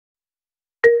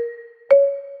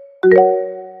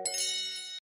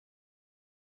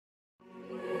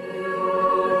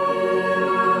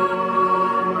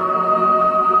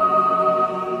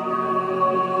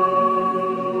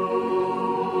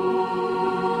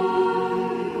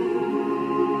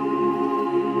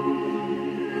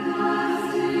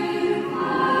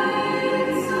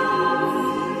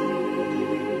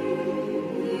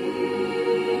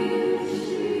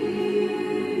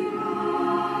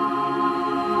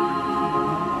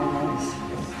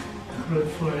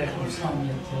Voorrecht om samen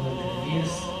met de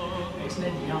dienst. Het is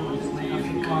net jammer dat mijn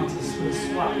Afrikaans is zo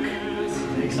zwak.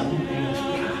 Ik zal in Engels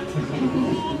praten.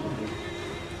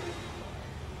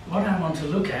 What I want to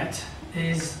look at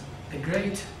is the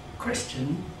great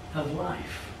question of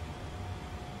life.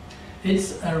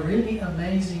 It's a really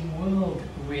amazing world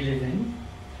we live in,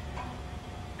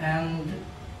 and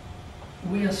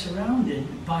we are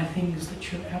surrounded by things that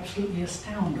should absolutely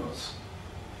astound us.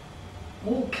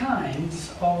 All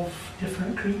kinds of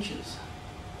different creatures,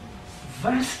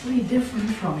 vastly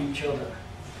different from each other,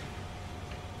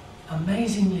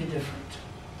 amazingly different,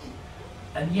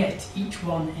 and yet each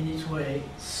one in its way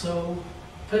so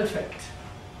perfect.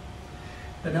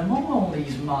 But among all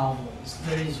these marvels,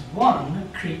 there is one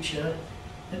creature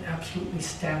that absolutely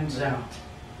stands out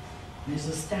and is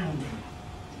astounding,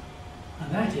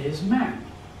 and that is man.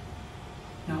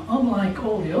 Now, unlike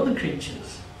all the other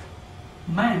creatures,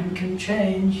 man can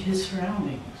change his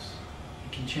surroundings.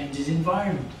 He can change his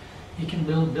environment. He can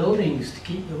build buildings to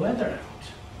keep the weather out.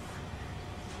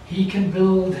 He can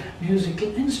build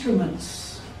musical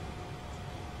instruments.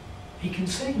 He can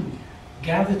sing,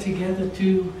 gather together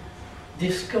to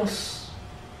discuss,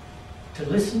 to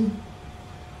listen,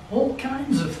 all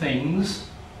kinds of things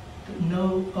that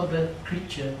no other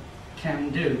creature can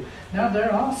do. Now,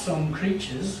 there are some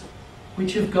creatures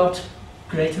which have got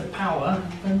greater power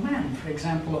than man. For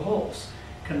example, a horse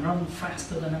can run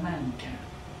faster than a man can.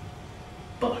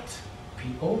 But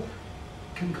people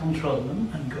can control them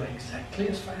and go exactly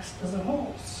as fast as a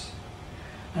horse.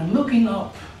 And looking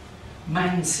up,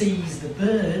 man sees the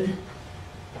bird,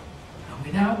 and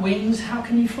without wings, how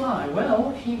can he fly?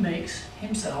 Well, he makes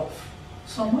himself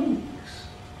some wings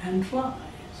and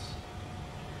flies.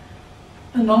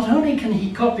 And not only can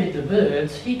he copy the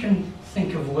birds, he can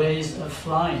think of ways of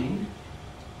flying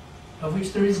of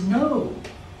which there is no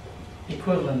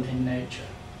equivalent in nature.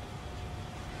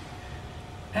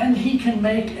 And he can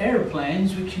make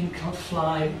aeroplanes which can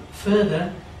fly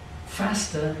further,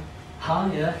 faster,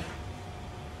 higher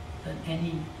than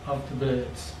any of the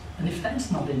birds. And if that's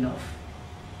not enough,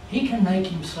 he can make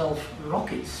himself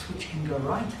rockets which can go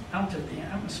right out of the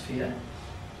atmosphere,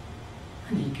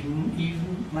 and he can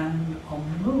even land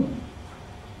on the moon.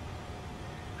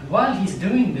 And while he's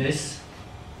doing this,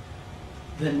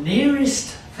 the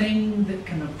nearest thing that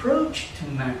can approach to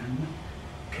man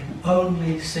can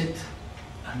only sit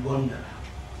and wonder,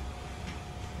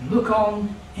 look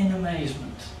on in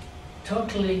amazement,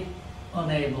 totally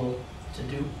unable to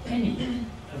do any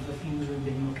of the things we've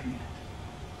been looking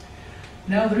at.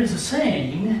 Now, there is a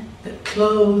saying that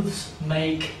clothes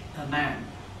make a man.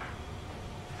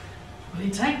 Well,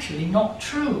 it's actually not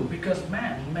true, because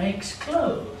man makes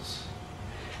clothes.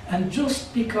 And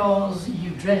just because you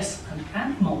dress an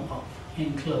animal up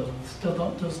in clothes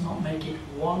does not make it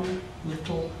one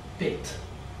little bit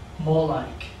more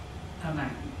like a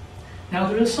man. Now,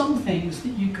 there are some things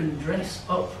that you can dress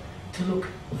up to look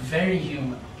very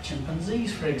human.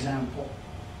 Chimpanzees, for example.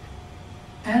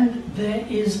 And there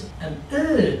is an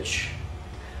urge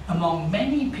among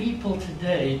many people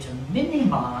today to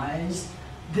minimize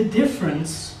the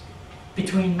difference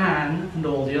between man and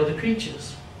all the other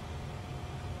creatures.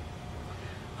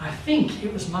 I think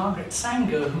it was Margaret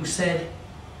Sanger who said,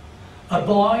 "A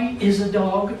boy is a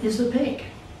dog is a pig."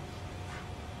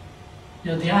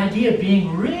 You know, the idea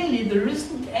being really there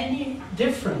isn't any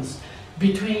difference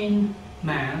between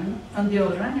man and the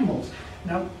other animals.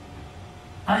 Now,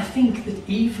 I think that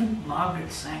even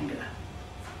Margaret Sanger,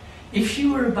 if she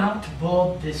were about to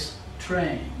board this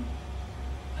train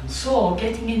and saw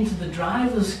getting into the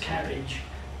driver's carriage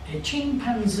a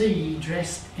chimpanzee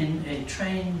dressed in a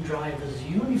train driver's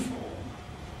uniform,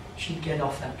 she'd get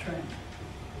off that train.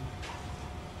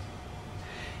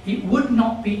 It would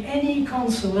not be any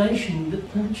consolation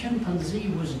that the chimpanzee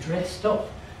was dressed up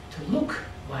to look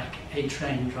like a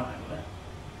train driver.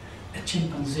 A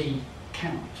chimpanzee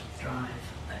cannot drive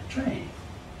that train.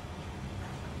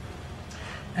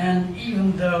 And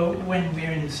even though when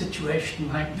we're in a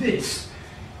situation like this,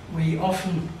 we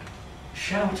often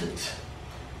shout at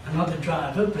another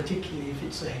driver, particularly if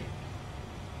it's a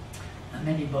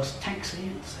minibus taxi,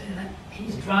 and say that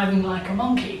he's driving like a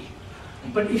monkey.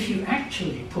 But if you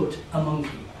actually put a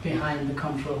monkey behind the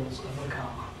controls of a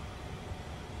car,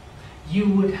 you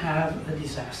would have a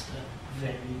disaster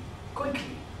very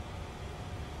quickly.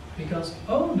 Because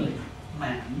only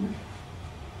man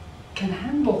can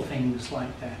handle things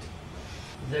like that.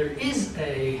 There is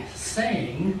a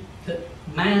saying that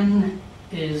man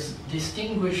is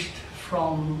distinguished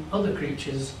from other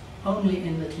creatures only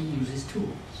in that he uses tools.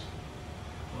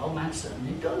 Well, man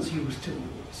certainly does use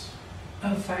tools.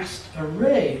 A vast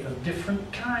array of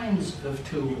different kinds of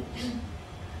tools.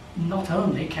 Not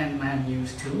only can man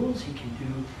use tools, he can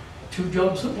do two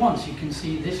jobs at once. You can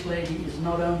see this lady is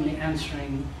not only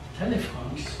answering the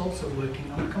telephone, she's also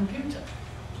working on a computer.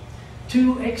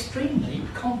 Two extremely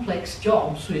complex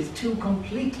jobs with two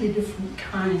completely different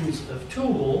kinds of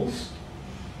tools,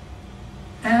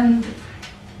 and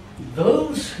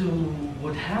those who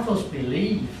would have us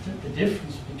believe that the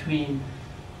difference between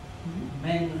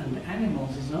men and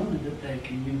animals is only that they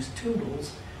can use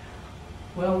tools,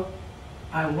 well,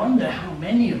 I wonder how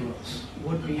many of us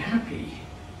would be happy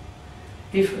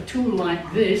if a tool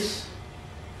like this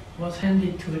was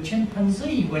handed to a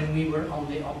chimpanzee when we were on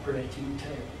the operating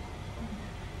table.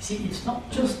 See, it's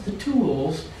not just the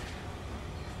tools.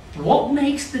 What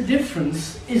makes the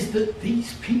difference is that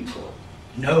these people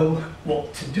know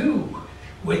what to do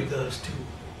with those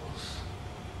tools.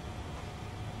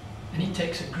 And it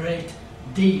takes a great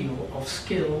deal of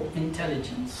skill,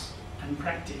 intelligence, and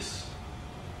practice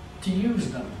to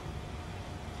use them.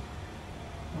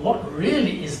 What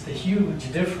really is the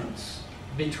huge difference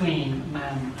between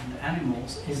man and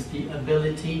animals is the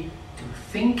ability to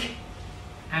think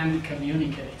and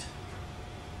communicate.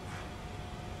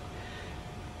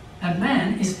 And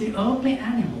man is the only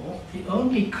animal, the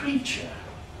only creature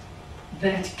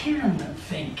that can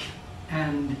think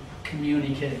and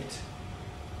communicate.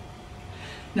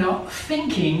 Now,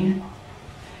 thinking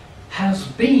has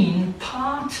been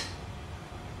part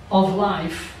of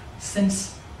life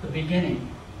since the beginning.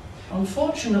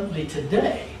 Unfortunately,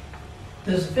 today,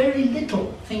 there's very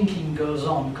little thinking goes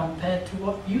on compared to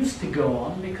what used to go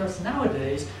on, because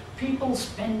nowadays people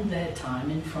spend their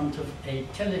time in front of a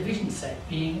television set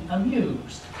being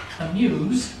amused.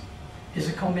 Amuse is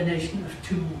a combination of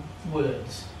two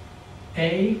words.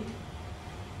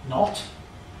 Not,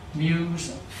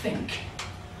 muse, think.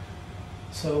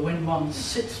 So when one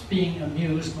sits being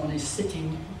amused, one is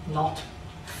sitting not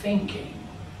thinking.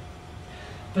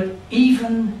 But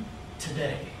even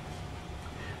today,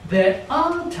 there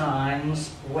are times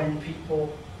when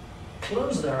people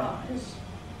close their eyes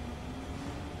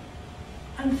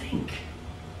and think.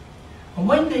 And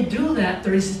when they do that,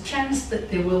 there is a chance that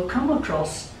they will come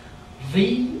across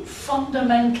the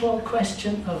fundamental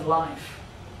question of life.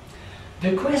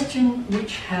 The question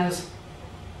which has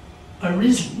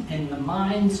arisen in the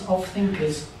minds of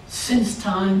thinkers since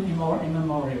time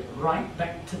immemorial, right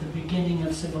back to the beginning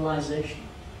of civilization.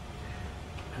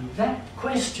 And that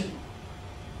question,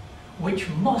 which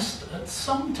must at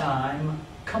some time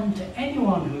come to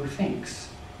anyone who thinks,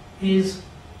 is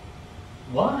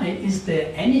why is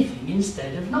there anything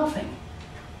instead of nothing?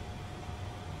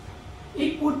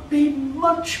 It would be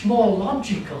much more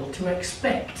logical to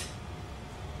expect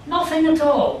nothing at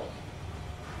all.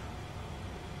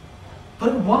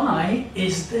 But why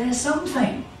is there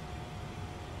something?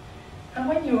 And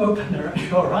when you open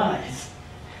your eyes,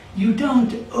 you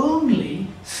don't only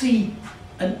see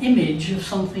an image of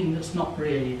something that's not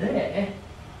really there,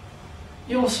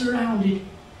 you're surrounded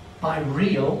by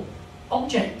real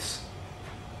objects.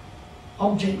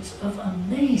 Objects of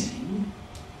amazing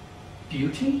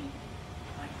beauty,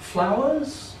 like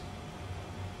flowers,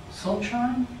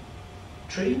 sunshine,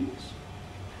 trees.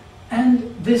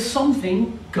 And this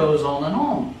something goes on and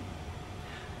on.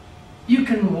 You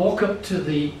can walk up to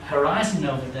the horizon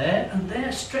over there, and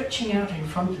there, stretching out in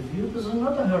front of you, there's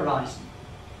another horizon.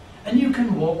 And you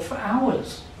can walk for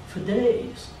hours, for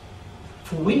days,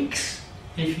 for weeks,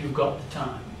 if you've got the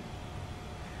time,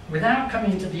 without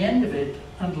coming to the end of it.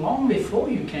 And long before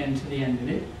you came to the end of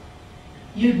it,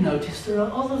 you'd notice there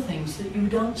are other things that you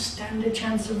don't stand a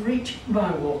chance of reaching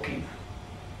by walking.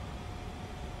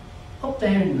 Up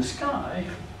there in the sky,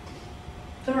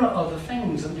 there are other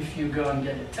things, and if you go and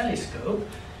get a telescope,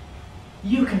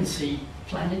 you can see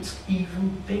planets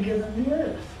even bigger than the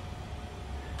Earth.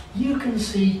 You can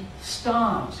see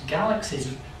stars,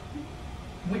 galaxies,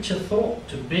 which are thought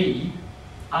to be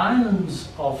islands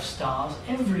of stars,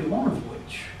 every one of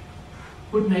which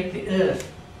would make the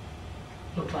Earth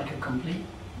look like a complete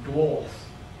dwarf.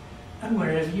 And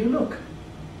wherever you look,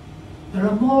 there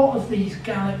are more of these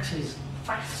galaxies,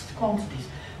 vast quantities.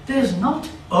 There's not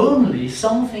only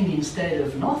something instead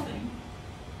of nothing,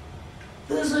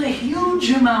 there's a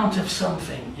huge amount of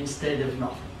something instead of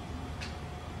nothing.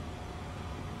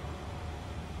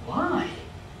 Why?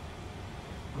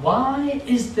 Why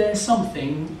is there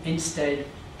something instead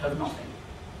of nothing?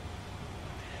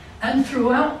 And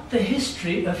throughout the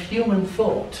history of human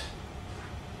thought,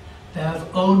 there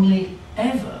have only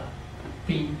ever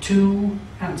been two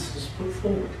answers put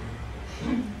forward.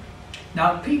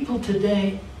 Now, people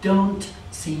today don't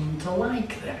seem to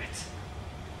like that.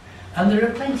 And there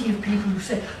are plenty of people who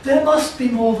say, there must be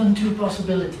more than two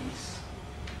possibilities.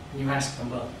 And you ask them,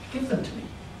 well, give them to me.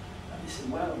 And they say,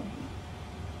 well,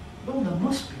 there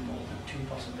must be more than two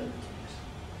possibilities.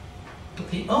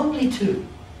 But the only two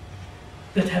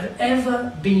that have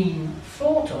ever been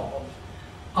thought of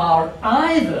are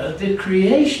either the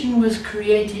creation was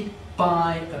created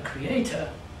by a creator,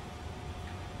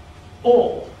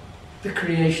 or the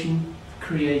creation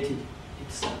created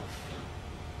itself.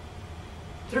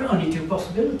 There are only two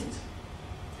possibilities.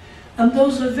 And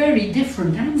those are very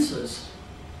different answers.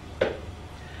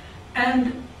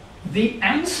 And the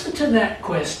answer to that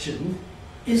question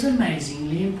is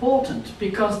amazingly important,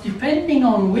 because depending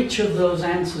on which of those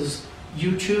answers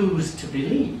you choose to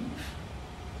believe,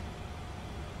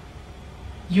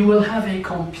 you will have a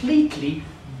completely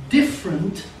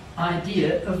different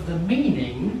idea of the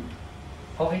meaning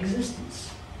of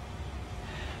existence.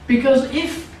 Because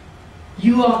if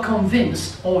you are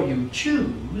convinced, or you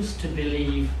choose to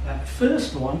believe that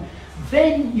first one,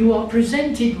 then you are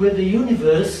presented with a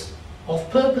universe of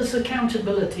purpose,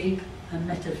 accountability, and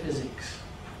metaphysics.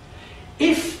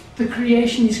 If the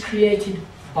creation is created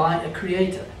by a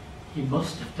creator, he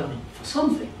must have done it for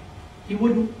something. He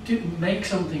wouldn't make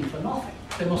something for nothing.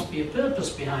 There must be a purpose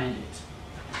behind it.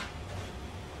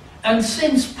 And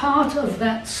since part of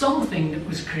that something that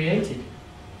was created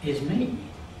is me,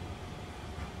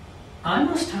 I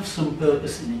must have some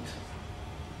purpose in it.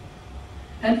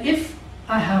 And if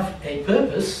I have a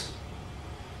purpose,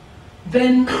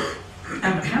 then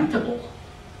I'm accountable.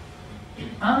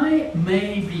 I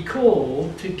may be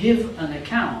called to give an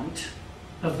account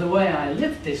of the way I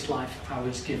lived this life I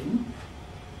was given.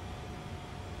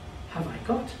 Have I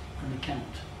got an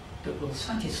account that will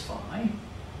satisfy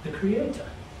the Creator?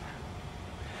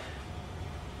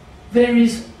 There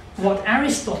is what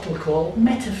Aristotle called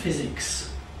metaphysics.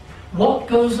 What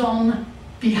goes on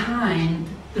behind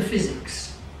the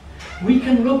physics? We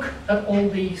can look at all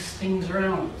these things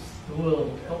around us, the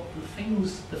world, the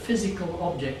things, the physical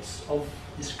objects of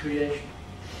this creation.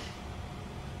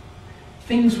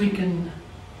 Things we can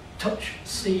touch,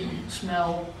 see,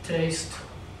 smell, taste,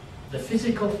 the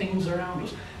physical things around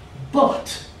us.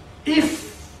 But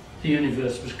if the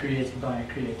universe was created by a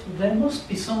creator, there must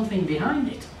be something behind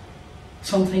it.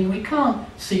 Something we can't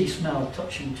see, smell,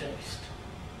 touch and taste.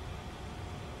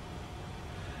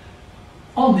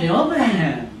 On the other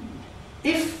hand,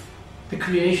 if the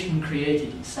creation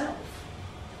created itself,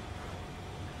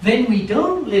 then we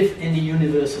don't live in a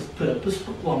universe of purpose,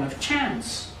 but one of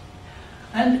chance.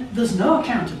 And there's no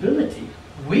accountability.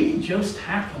 We just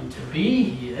happen to be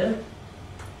here,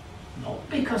 not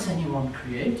because anyone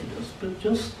created us, but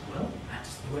just, well,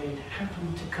 that's the way it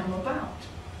happened to come about.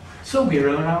 So we're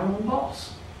our own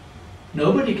boss.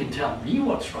 Nobody can tell me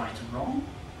what's right and wrong.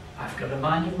 I've got a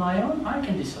mind of my own, I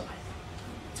can decide.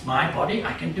 It's my body,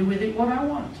 I can do with it what I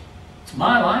want. It's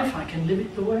my life, I can live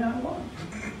it the way I want.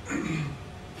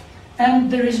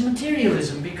 And there is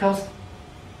materialism, because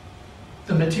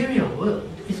the material world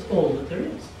is all that there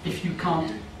is. If you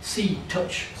can't see,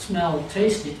 touch, smell,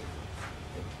 taste it,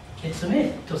 it's a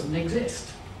myth, it doesn't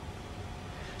exist.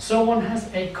 So one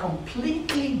has a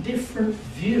completely different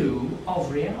view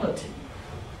of reality.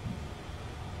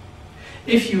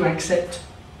 If you accept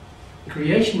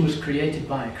creation was created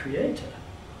by a creator,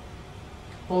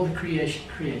 or the creation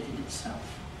created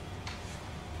itself.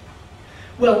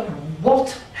 Well,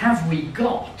 what have we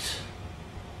got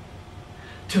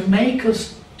to make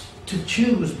us to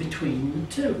choose between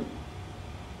the two?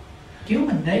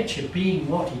 Human nature being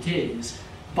what it is,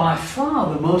 by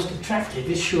far the most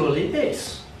attractive is surely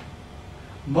this.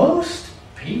 Most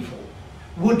people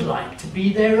would like to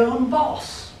be their own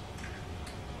boss.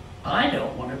 I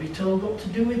don't want to be told what to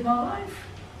do with my life.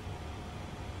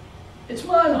 It's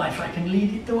my life, I can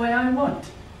lead it the way I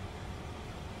want.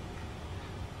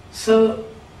 So,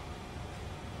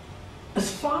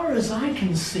 as far as I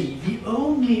can see, the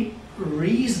only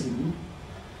reason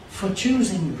for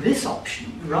choosing this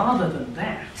option rather than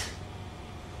that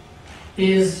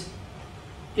is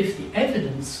if the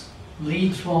evidence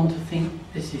leads one to think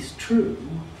this is true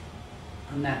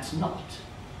and that's not.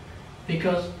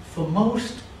 Because for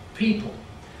most people,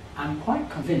 I'm quite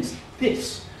convinced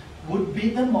this would be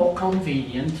the more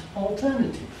convenient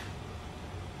alternative.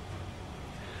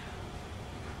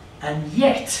 And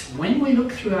yet, when we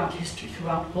look throughout history,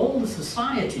 throughout all the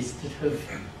societies that have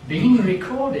been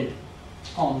recorded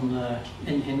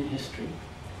in history,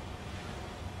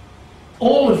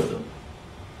 all of them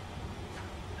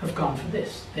have gone for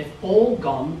this. They've all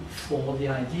gone for the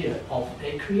idea of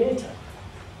a creator.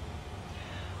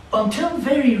 Until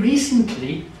very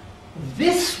recently,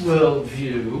 this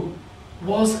worldview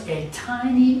was a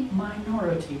tiny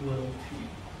minority worldview.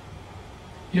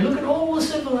 You look at all the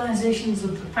civilizations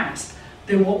of the past,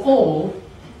 they were all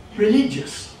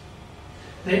religious.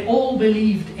 They all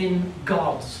believed in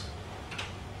gods,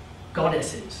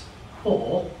 goddesses,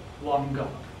 or one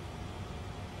god.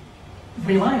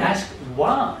 We might ask,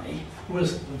 why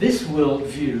was this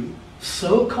worldview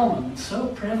so common, so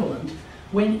prevalent,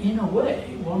 when in a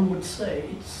way one would say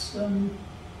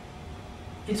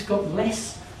it's got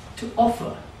less to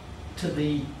offer to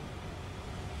the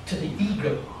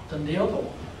ego than the other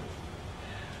one?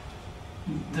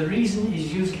 The reason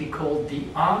is usually called the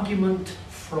argument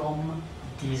from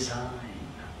design.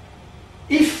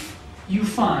 If you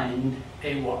find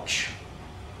a watch,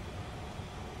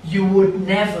 you would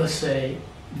never say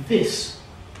this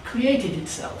created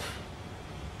itself,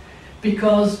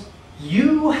 because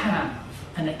you have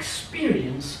an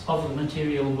experience of the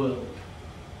material world,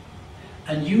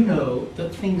 and you know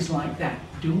that things like that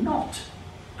do not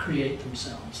create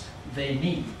themselves. They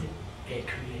need a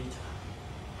creator.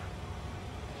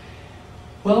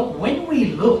 Well, when we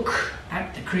look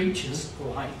at the creatures,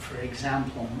 like for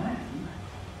example man,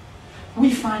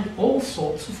 we find all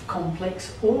sorts of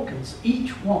complex organs, each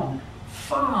one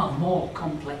far more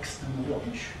complex than the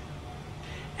watch.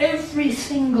 Every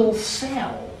single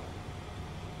cell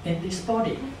in this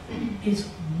body is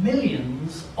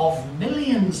millions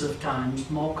of times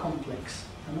more complex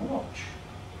than a watch.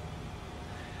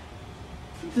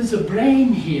 There's a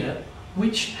brain here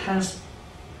which has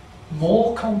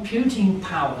more computing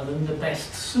power than the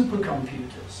best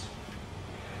supercomputers.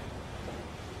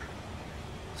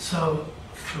 So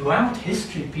throughout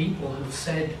history people have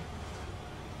said,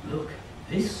 look,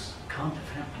 this can't have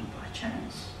happened by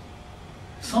chance.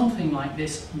 Something like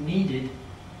this needed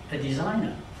a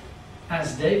designer.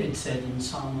 As David said in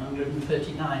Psalm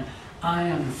 139, I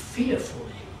am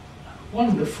fearfully,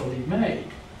 wonderfully made,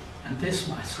 and this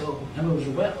my soul knows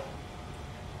well.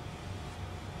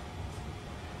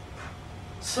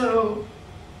 So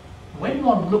when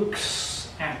one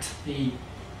looks at the,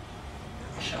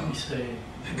 shall we say,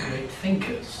 the great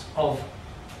thinkers of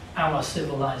our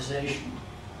civilization,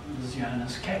 as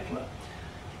Johannes Kepler,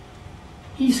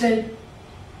 he said,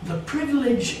 the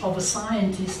privilege of a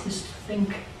scientist is to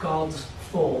think God's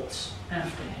thoughts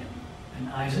after him. And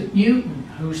Isaac Newton,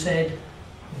 who said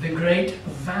the great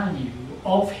value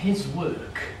of his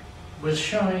work was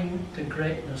showing the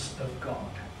greatness of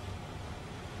God.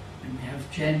 And we have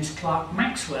James Clerk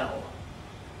Maxwell,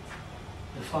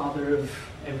 the father of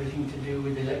everything to do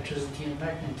with electricity and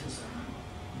magnetism,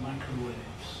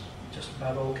 microwaves, just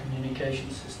about all communication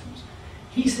systems.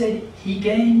 He said he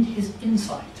gained his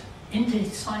insight into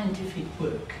his scientific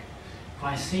work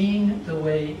by seeing the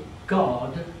way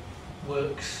God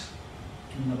works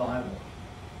in the Bible.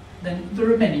 Then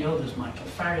there are many others, Michael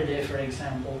Faraday, for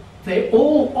example. They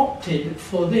all opted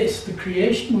for this. The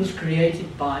creation was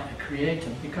created by a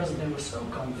creator because they were so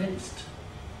convinced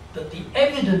that the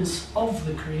evidence of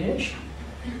the creation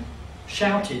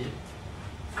shouted,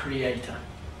 creator.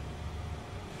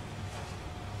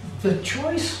 The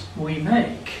choice we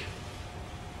make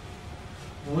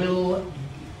will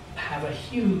have a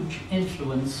huge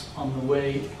influence on the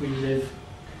way we live,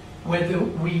 whether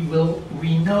we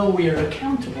know we are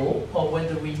accountable or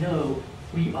whether we know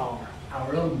we are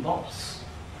our own boss.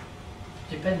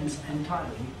 Depends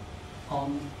entirely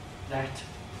on that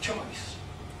choice.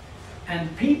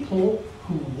 And people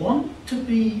who want to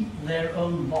be their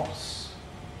own boss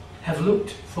have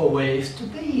looked for ways to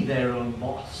be their own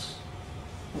boss.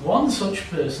 One such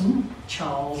person,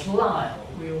 Charles Lyell,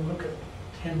 we will look at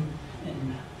him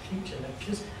in future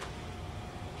lectures.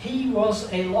 He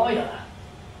was a lawyer,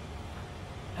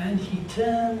 and he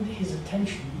turned his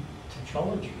attention to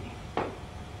geology.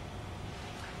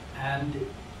 And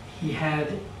he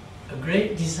had a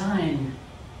great design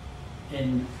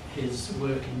in his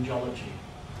work in geology.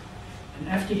 And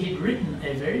after he'd written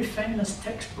a very famous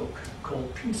textbook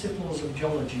called Principles of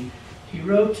Geology, he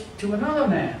wrote to another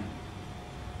man,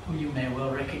 who you may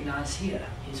well recognize here,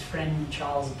 his friend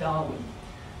Charles Darwin.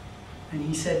 And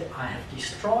he said, I have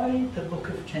destroyed the book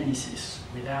of Genesis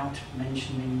without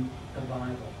mentioning the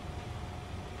Bible.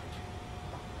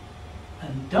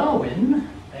 And Darwin,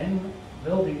 then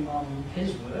building on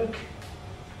his work,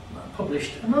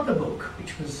 published another book,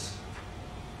 which was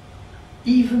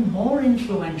even more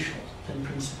influential than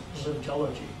principles of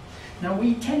geology. Now,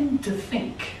 we tend to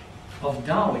think of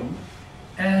Darwin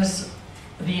as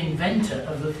the inventor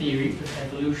of the theory of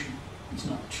evolution. It's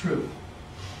not true.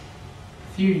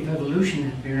 The theory of evolution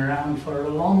had been around for a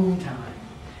long time.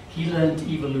 He learned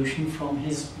evolution from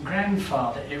his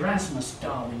grandfather, Erasmus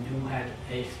Darwin, who had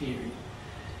a theory.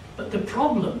 But the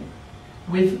problem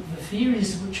with the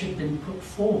theories which had been put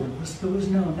forward was there was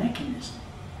no mechanism.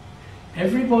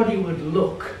 Everybody would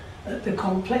look at the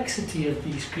complexity of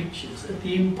these creatures, at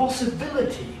the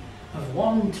impossibility of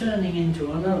one turning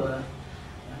into another,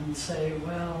 and say,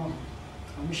 well,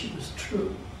 I wish it was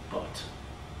true, but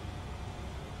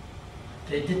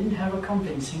they didn't have a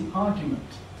convincing argument.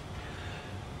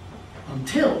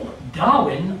 Until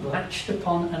Darwin latched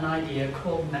upon an idea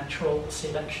called natural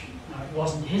selection. Now, it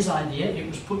wasn't his idea, it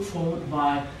was put forward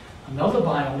by another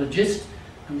biologist,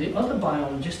 and the other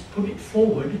biologist put it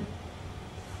forward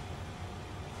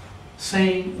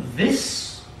saying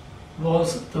this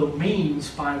was the means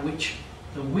by which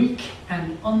the weak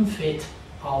and unfit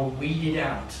are weeded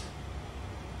out.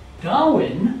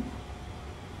 Darwin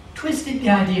twisted the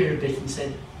idea a bit and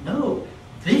said, no,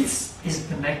 this is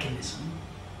the mechanism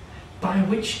by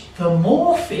which the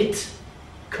more fit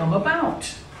come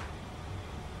about.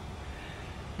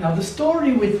 Now, the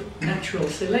story with natural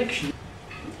selection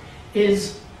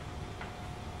is,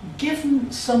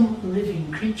 given some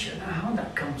living creature, now how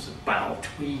that comes about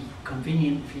we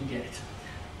conveniently get.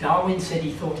 Darwin said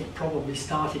he thought it probably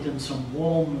started in some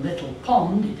warm little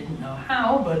pond, he didn't know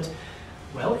how, but,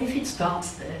 well, if it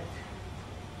starts there,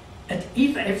 at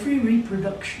every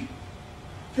reproduction,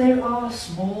 there are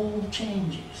small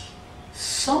changes.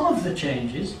 Some of the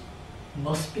changes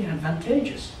must be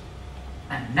advantageous,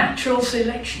 and natural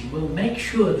selection will make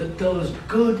sure that those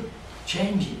good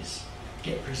changes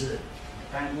get preserved.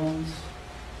 The bad ones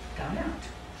die out.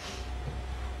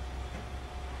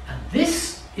 And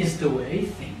this is the way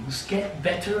things get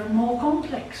better and more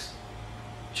complex.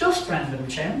 Just random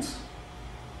chance.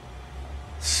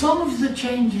 Some of the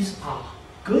changes are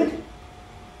good,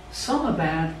 some are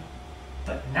bad,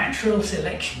 but natural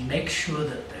selection makes sure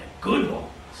that the good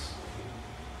ones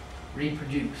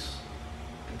reproduce,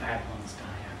 the bad ones die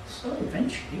out. So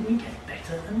eventually we get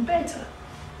better and better.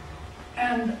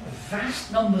 And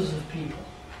vast numbers of people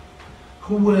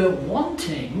who were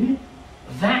wanting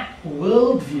that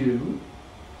worldview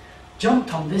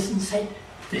jumped on this and said,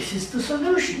 this is the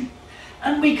solution.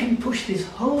 And we can push this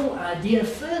whole idea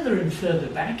further and further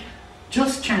back,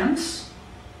 just chance,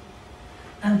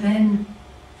 and then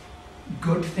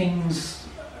good things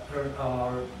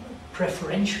are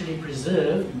preferentially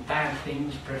preserved and bad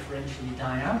things preferentially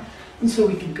die out. And so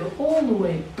we can go all the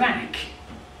way back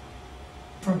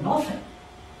from nothing,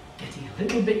 getting a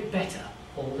little bit better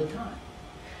all the time.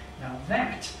 Now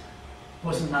that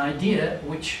was an idea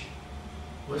which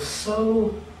was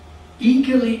so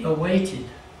eagerly awaited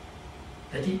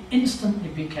that it instantly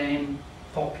became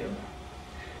popular.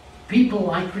 People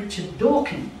like Richard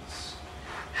Dawkins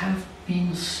have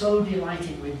been so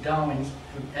delighted with Darwin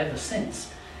ever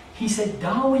since. He said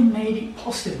Darwin made it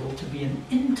possible to be an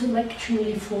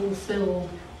intellectually fulfilled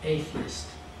atheist.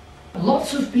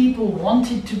 Lots of people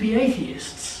wanted to be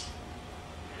atheists,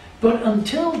 but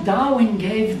until Darwin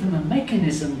gave them a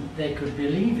mechanism they could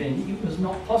believe in, it was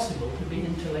not possible to be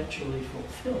intellectually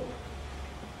fulfilled.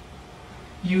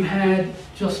 You had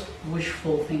just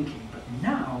wishful thinking, but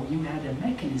now you had a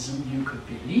mechanism you could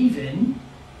believe in,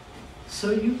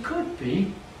 so you could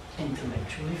be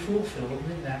intellectually fulfilled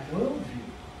with that worldview.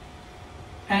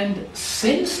 And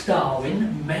since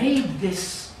Darwin made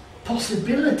this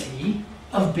possibility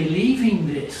of believing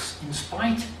this, in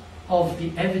spite of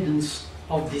the evidence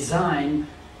of design,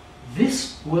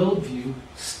 this worldview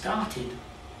started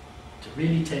to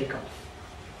really take off.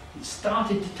 It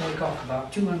started to take off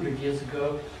about 200 years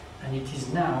ago, and it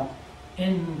is now,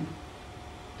 in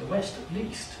the West at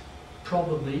least,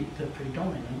 probably the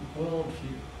predominant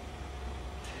worldview.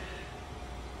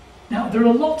 Now, there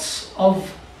are lots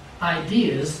of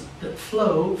ideas that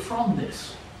flow from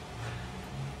this.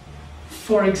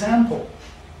 For example,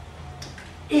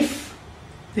 if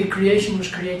the creation was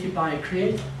created by a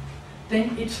creator,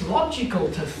 then it's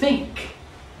logical to think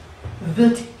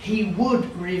that he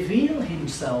would reveal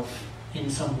himself in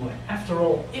some way. After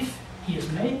all, if he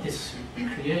has made this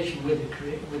creation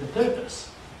with a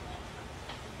purpose,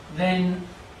 then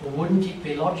wouldn't it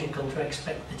be logical to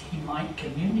expect that he might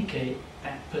communicate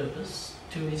that purpose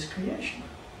to his creation?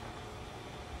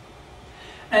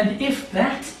 And if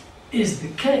that is the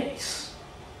case,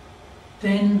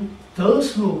 then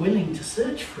those who are willing to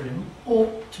search for him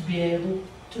ought to be able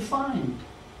to find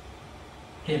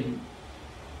him.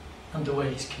 and the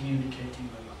way he's communicating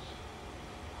with us.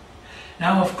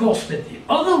 Now, of course, with the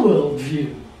other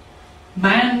worldview,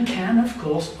 man can, of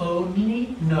course,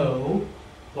 only know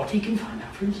what he can find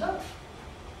out for himself.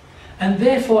 And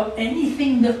therefore,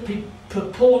 anything that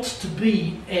purports to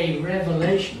be a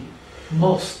revelation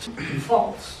must be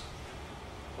false.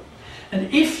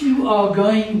 And if you are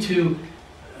going to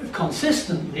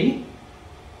consistently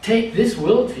take this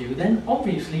worldview, then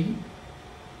obviously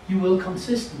you will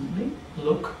consistently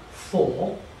look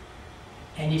for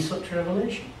any such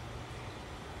revelation.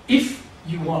 If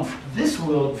you want this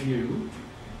worldview,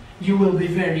 you will be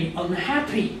very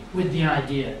unhappy with the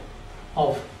idea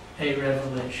of a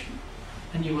revelation,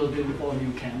 and you will do all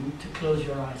you can to close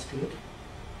your eyes to it.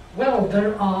 Well,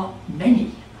 there are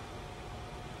many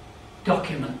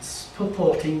documents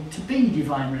purporting to be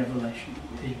divine revelation.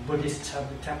 The Buddhists have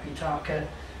the Tapitaka,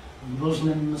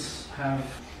 Muslims have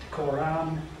the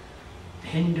Quran, the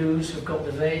Hindus have got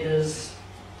the Vedas,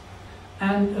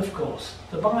 and of course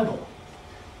the Bible.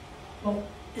 Well,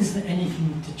 is there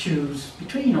anything to choose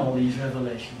between all these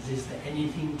revelations? Is there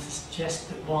anything to suggest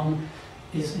that one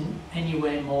is in any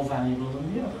way more valuable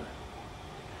than the other?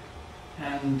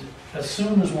 And as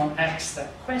soon as one asks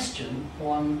that question,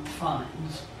 one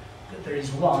finds that there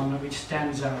is one which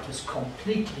stands out as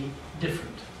completely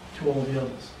different to all the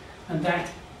others, and that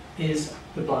is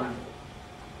the Bible.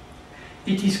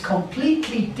 It is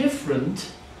completely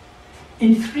different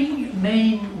in three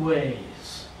main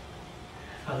ways.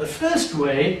 Now, the first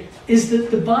way is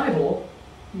that the Bible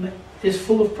is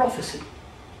full of prophecy.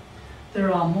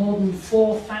 There are more than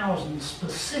 4,000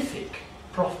 specific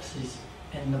prophecies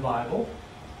in the Bible,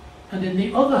 and in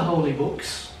the other holy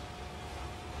books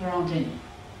there aren't any.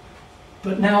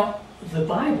 But now the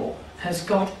Bible has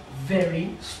got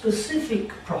very specific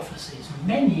prophecies,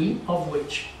 many of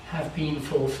which have been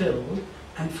fulfilled,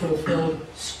 and fulfilled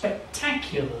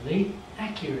spectacularly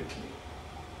accurately.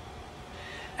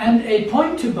 And a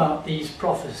point about these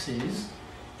prophecies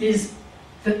is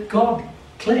that God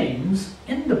claims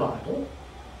in the Bible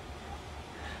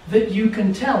that you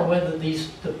can tell whether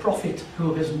the prophet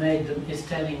who has made them is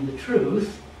telling the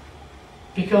truth,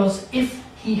 because if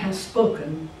he has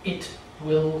spoken, it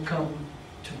will come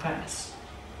to pass.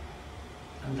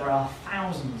 And there are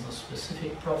thousands of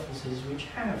specific prophecies which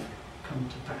have come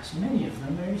to pass, many of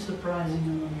them very surprising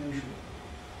and unusual.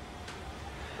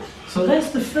 So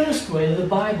that's the first way the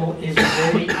Bible is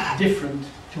very different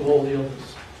to all the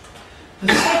others.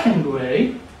 The second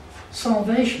way,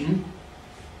 salvation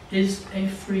is a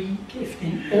free gift.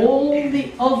 In all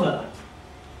the other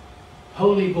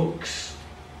holy books,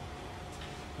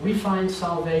 we find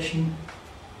salvation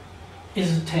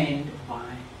is attained by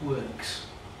works.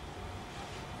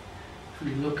 If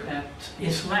we look at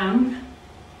Islam,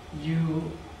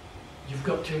 you've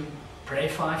got to pray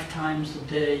 5 times a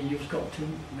day, you've got to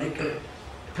make a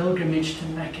pilgrimage to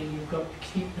Mecca, you've got to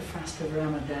keep the fast of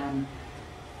Ramadan,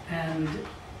 and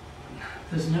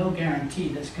there's no guarantee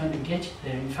that's going to get you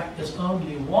there. In fact, there's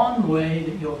only one way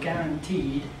that you're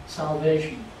guaranteed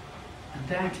salvation, and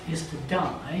that is to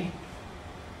die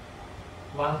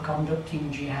while conducting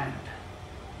jihad,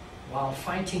 while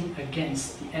fighting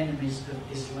against the enemies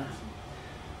of Islam.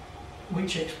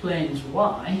 Which explains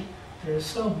why there are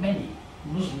so many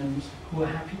Muslims who are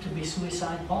happy to be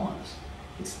suicide bombers.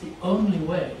 It's the only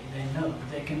way they know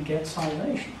they can get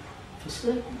salvation, for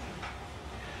certain.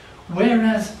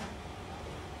 Whereas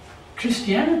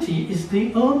Christianity is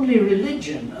the only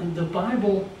religion, and the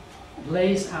Bible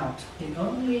lays out the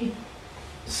only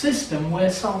system where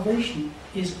salvation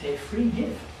is a free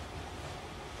gift.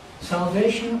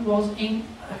 Salvation was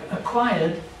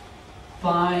acquired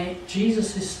by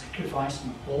Jesus' sacrifice,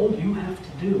 and all you have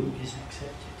to do is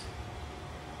accept it.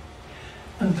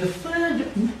 And the third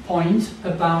point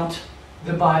about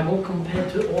the Bible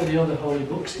compared to all the other holy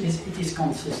books is it is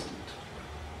consistent.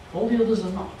 All the others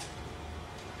are not.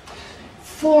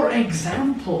 For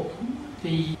example,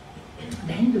 the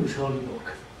Hindus' holy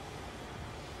book.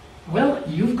 Well,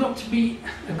 you've got to be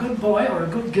a good boy or a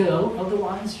good girl,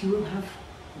 otherwise you will have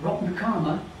rotten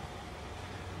karma.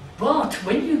 But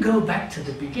when you go back to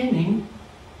the beginning,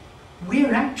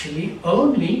 we're actually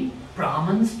only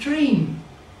Brahman's dream.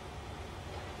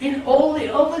 In all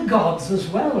the other gods as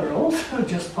well are also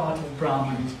just part of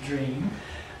Brahman's dream.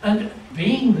 And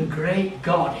being the great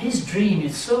God, his dream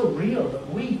is so real that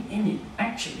we in it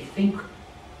actually think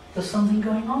there's something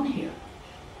going on here.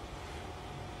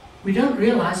 We don't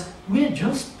realize we're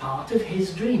just part of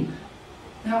his dream.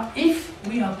 Now, if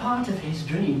we are part of his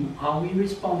dream, are we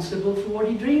responsible for what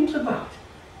he dreams about?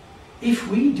 If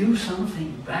we do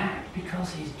something bad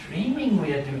because he's dreaming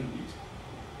we are doing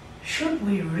it, should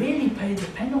we really pay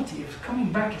the penalty of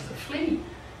coming back as a flea?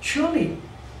 Surely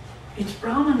it's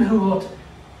Brahman who ought,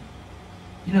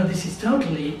 this is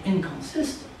totally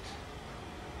inconsistent.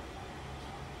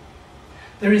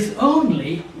 There is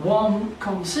only one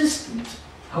consistent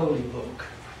holy book,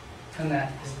 and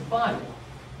that is the Bible.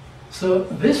 So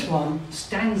this one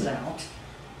stands out,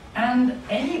 and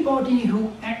anybody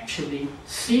who actually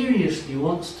seriously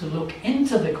wants to look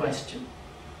into the question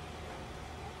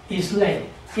is led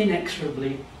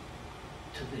inexorably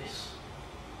to this.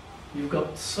 You've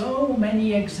got so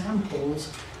many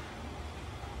examples,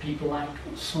 people like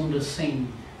Sundar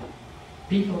Singh,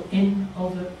 people in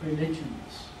other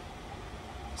religions,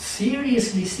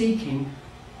 seriously seeking,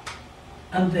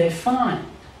 and they find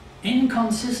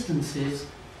inconsistencies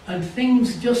and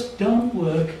things just don't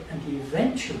work, and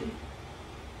eventually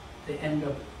they end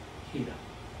up here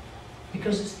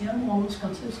because it's the only one that's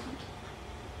consistent.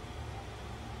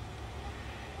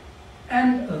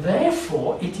 And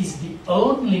therefore it is the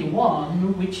only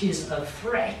one which is a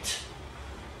threat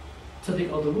to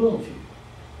the other worldview.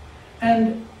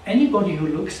 And anybody who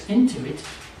looks into it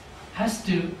has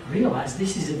to realize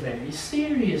this is a very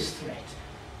serious threat,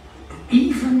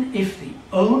 even if the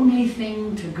only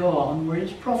thing to go on were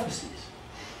its prophecies.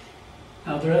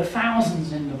 Now there are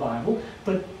thousands in the Bible,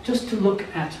 but just to look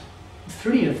at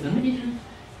 3 of them,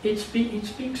 it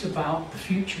speaks about the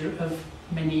future of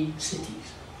many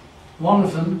cities. One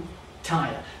of them,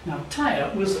 Tyre. Now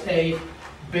Tyre was a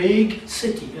big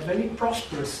city, a very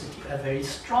prosperous city, a very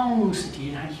strong city.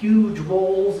 It had huge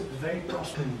walls, it was very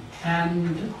prosperous.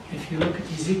 And if you look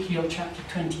at Ezekiel chapter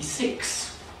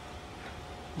 26,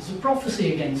 there's a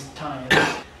prophecy against Tyre,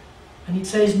 and it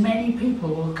says, many people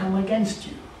will come against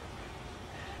you.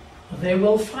 They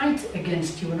will fight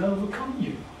against you and overcome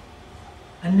you.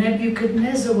 And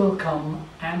Nebuchadnezzar will come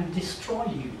and destroy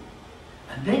you.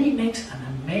 And then it makes an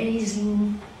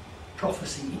amazing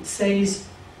prophecy. It says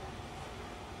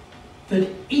that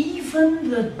even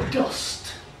the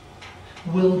dust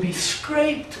will be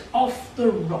scraped off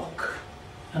the rock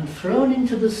and thrown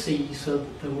into the sea, so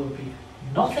that there will be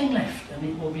nothing left, and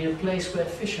it will be a place where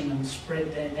fishermen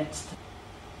spread their nets.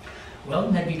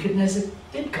 Well, Nebuchadnezzar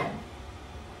did come,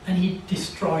 and he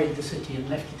destroyed the city and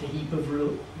left it a heap of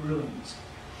ruins.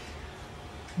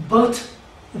 But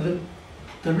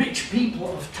the rich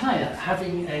people of Tyre,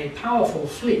 having a powerful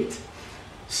fleet,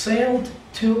 sailed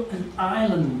to an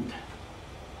island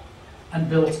and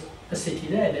built a city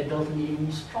there. They built an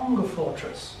even stronger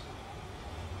fortress.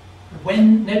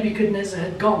 When Nebuchadnezzar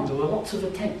had gone, there were lots of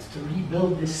attempts to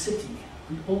rebuild this city,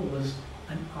 and always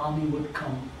an army would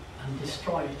come and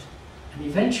destroy it. And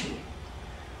eventually,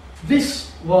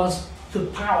 this was the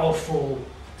powerful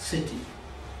city.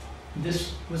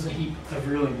 This was a heap of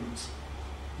ruins.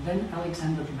 Then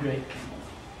Alexander the Great came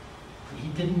along. He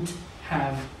didn't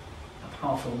have a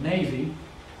powerful navy,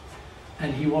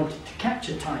 and he wanted to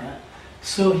capture Tyre,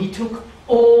 so he took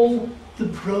all the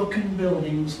broken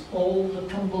buildings, all the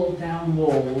tumbled down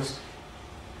walls,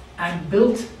 and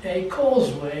built a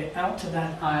causeway out to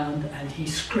that island, and he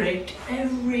scraped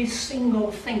every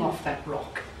single thing off that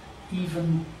rock,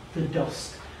 even the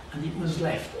dust, and it was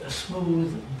left a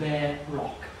smooth, bare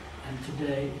rock. And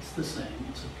today it's the same.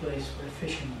 It's a place where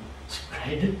fishermen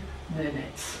spread their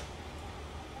nets.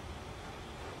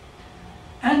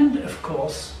 And of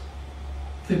course,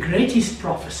 the greatest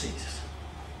prophecies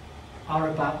are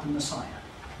about the Messiah,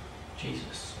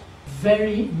 Jesus.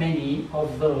 Very many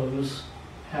of those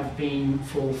have been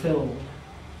fulfilled,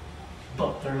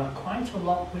 but there are quite a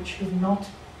lot which have not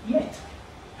yet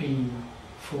been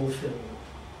fulfilled.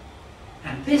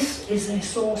 And this is a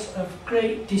source of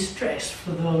great distress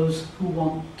for those who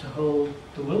want to hold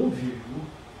the worldview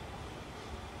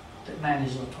that man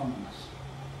is autonomous,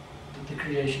 that the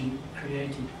creation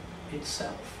created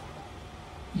itself.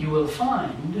 You will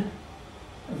find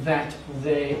that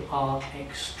they are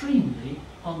extremely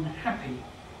unhappy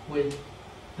with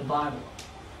the Bible.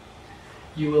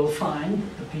 You will find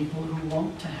that the people who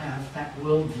want to have that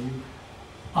worldview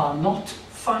are not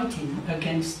fighting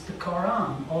against the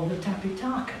Quran or the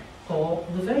Tapitaka or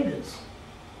the Vedas.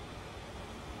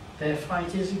 Their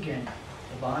fight is against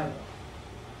the Bible.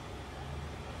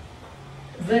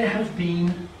 There have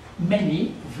been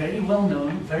many very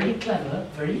well-known, very clever,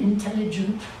 very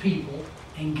intelligent people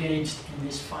engaged in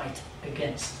this fight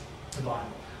against the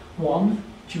Bible. One,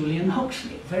 Julian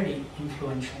Huxley, a very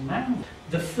influential man,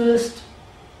 the first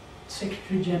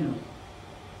Secretary General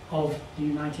of the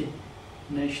United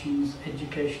Nations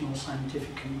Educational,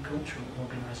 Scientific and Cultural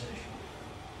Organization.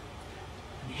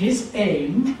 And his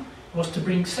aim was to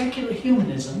bring secular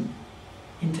humanism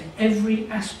into every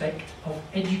aspect of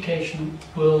education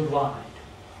worldwide.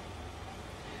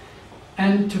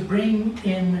 and to bring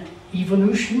in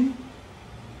evolution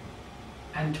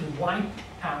and to wipe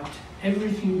out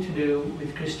everything to do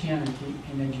with Christianity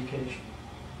in education.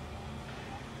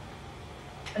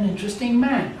 An interesting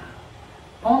man.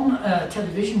 On a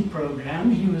television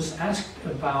program, he was asked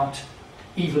about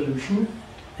evolution,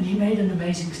 and he made an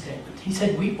amazing statement. He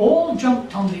said, "We all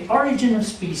jumped on the origin of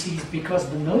species because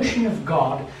the notion of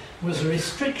God was a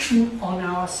restriction on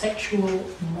our sexual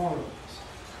morals."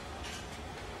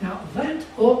 Now, that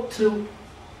ought to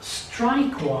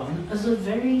strike one as a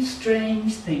very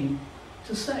strange thing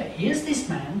to say. Here's this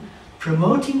man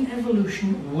promoting evolution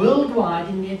worldwide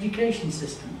in the education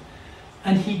system,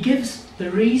 and he gives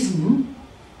the reason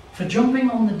for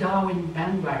jumping on the Darwin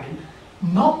bandwagon,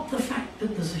 not the fact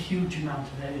that there's a huge amount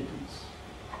of evidence,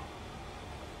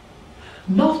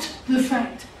 not the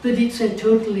fact that it's a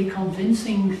totally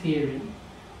convincing theory,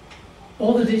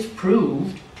 or that it's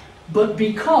proved, but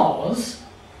because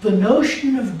the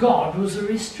notion of God was a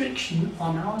restriction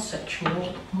on our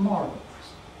sexual morals.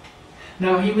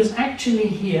 Now, he was actually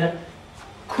here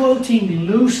quoting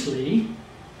loosely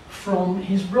from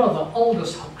his brother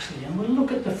Aldous Huxley, and we'll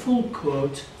look at the full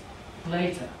quote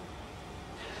later.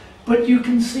 But you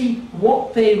can see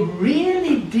what they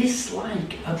really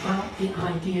dislike about the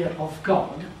idea of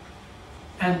God,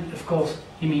 and of course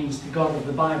he means the God of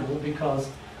the Bible, because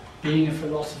being a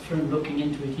philosopher and looking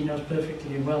into it, he knows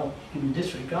perfectly well he can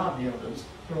disregard the others,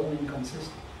 they're all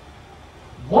inconsistent.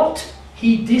 What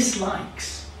he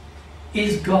dislikes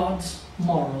is God's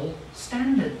moral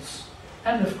standards,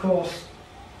 and of course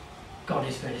God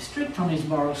is very strict on his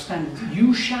moral standards.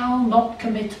 You shall not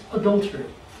commit adultery.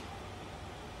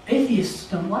 Atheists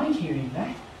don't like hearing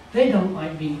that. They don't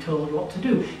like being told what to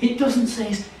do. It doesn't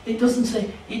say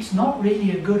it's not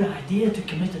really a good idea to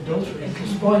commit adultery, it will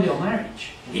spoil your marriage.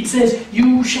 It says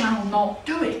you shall not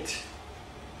do it.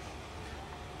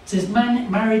 It says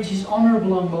marriage is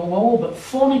honourable among all, but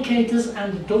fornicators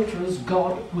and adulterers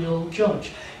God will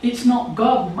judge. It's not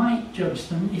God might judge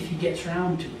them if he gets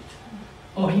round to it.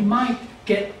 Or he might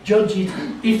judge it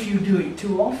if you do it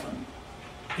too often.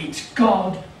 It's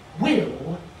God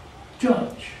will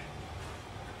judge.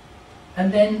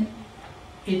 And then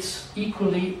it's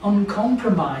equally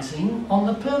uncompromising on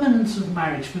the permanence of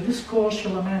marriage. For this cause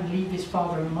shall a man leave his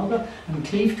father and mother, and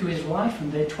cleave to his wife,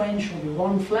 and they twain shall be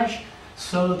one flesh.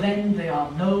 So then they are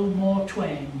no more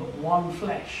twain, but one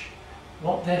flesh.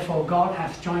 What therefore God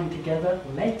hath joined together,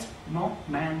 let not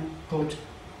man put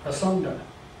asunder.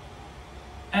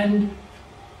 And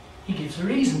he gives a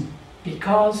reason.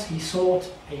 Because he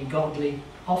sought a godly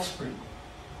offspring.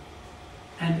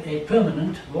 And a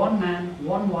permanent, one man,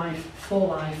 one wife, for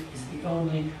life is the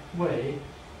only way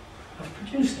of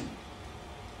producing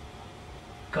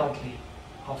godly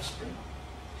offspring.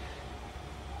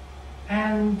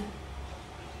 And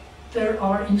there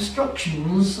are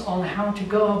instructions on how to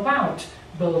go about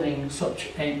building such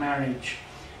a marriage.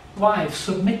 Wives,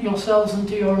 submit yourselves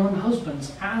unto your own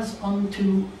husbands as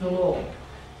unto the Lord.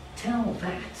 Tell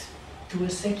that to a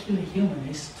secular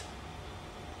humanist,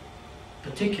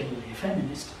 particularly a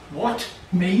feminist. What?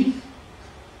 Me?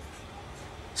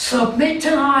 Submit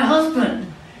to my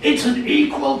husband. It's an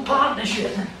equal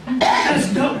partnership.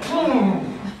 There's no clue.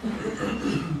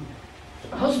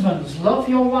 Husbands, love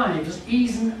your wives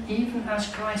even as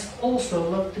Christ also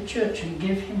loved the church and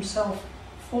gave himself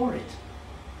for it.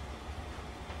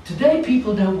 Today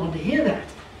people don't want to hear that.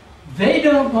 They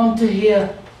don't want to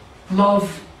hear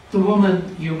love the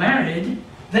woman you married.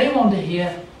 They want to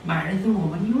hear marry the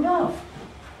woman you love.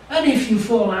 And if you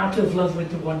fall out of love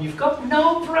with the one you've got,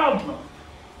 no problem.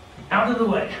 Out of the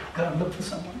way. Go and look for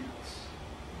someone else.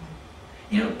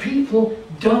 You know, people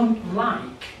don't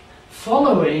like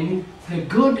following the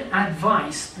good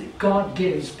advice that God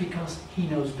gives because he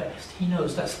knows best. He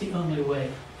knows that's the only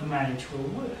way a marriage will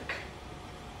work.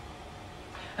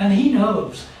 And he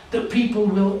knows that people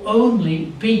will only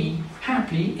be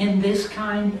happy in this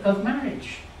kind of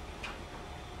marriage.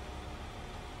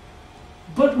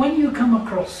 But when you come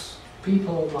across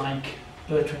people like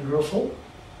Bertrand Russell,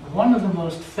 one of the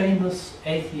most famous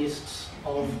atheists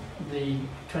of the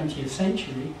 20th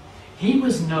century, he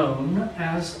was known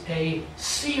as a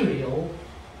serial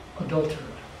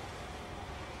adulterer.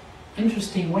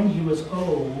 Interesting, when he was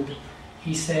old,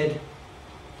 he said,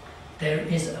 "There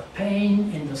is a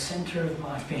pain in the center of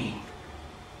my being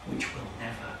which will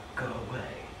never go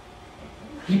away."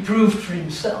 He proved for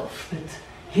himself that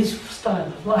his style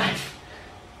of life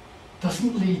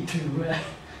doesn't lead to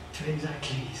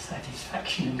exactly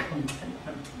satisfaction and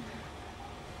contentment.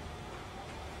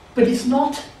 But it's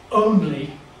not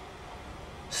only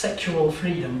sexual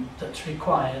freedom that's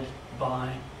required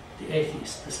by the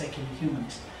atheist, the secular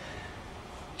humanist.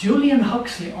 Julian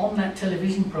Huxley on that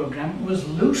television program was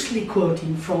loosely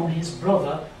quoting from his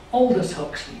brother Aldous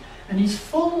Huxley, and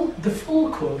the full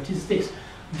quote is this: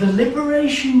 "The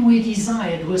liberation we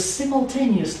desired was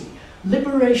simultaneously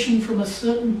liberation from a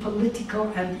certain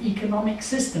political and economic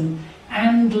system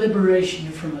and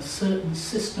liberation from a certain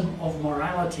system of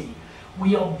morality.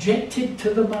 We objected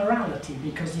to the morality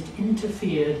because it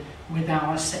interfered with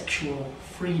our sexual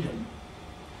freedom."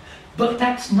 But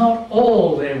that's not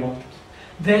all they want.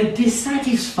 They're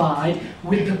dissatisfied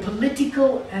with the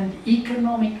political and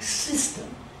economic system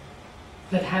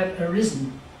that had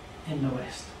arisen in the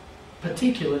West,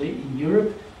 particularly in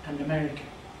Europe and America.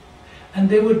 And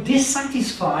they were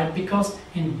dissatisfied because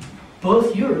in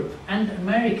both Europe and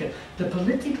America, the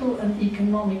political and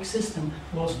economic system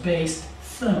was based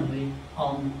firmly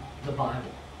on the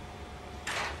Bible.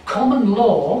 Common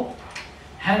law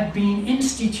had been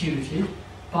instituted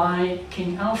by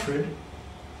King Alfred,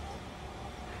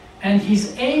 and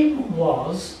his aim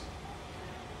was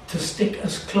to stick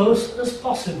as close as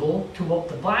possible to what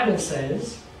the Bible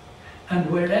says,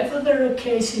 and wherever there are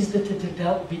cases that are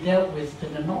to be dealt with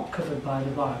that are not covered by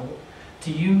the Bible, to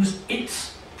use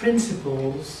its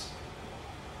principles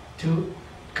to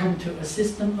come to a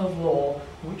system of law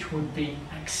which would be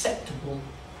acceptable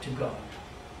to God.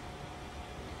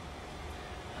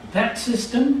 And that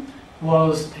system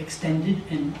was extended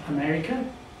in America,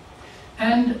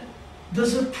 and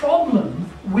there's a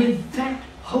problem with that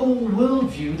whole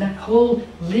worldview, that whole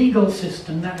legal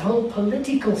system, that whole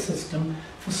political system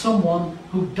for someone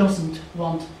who doesn't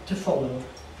want to follow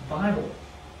the Bible.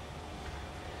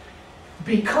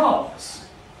 Because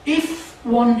if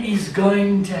one is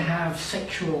going to have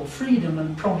sexual freedom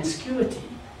and promiscuity,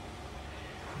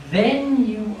 then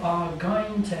you are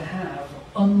going to have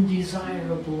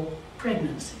undesirable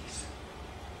pregnancies.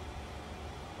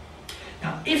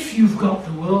 Now, if you've got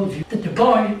the worldview that the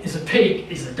boy is a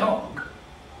pig, is a dog,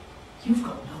 you've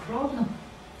got no problem.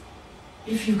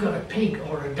 If you've got a pig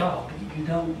or a dog that you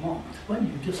don't want, well,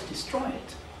 you just destroy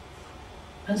it.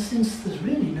 And since there's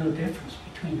really no difference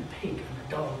between a pig and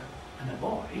a dog and a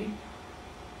boy,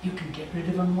 you can get rid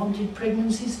of unwanted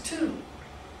pregnancies too.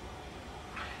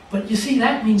 But you see,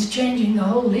 that means changing the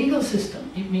whole legal system.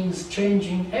 It means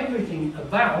changing everything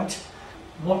about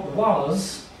what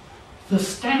was the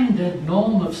standard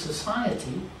norm of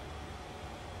society,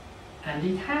 and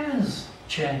it has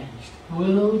changed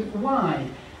worldwide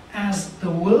as the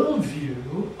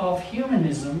worldview of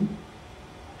humanism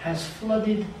has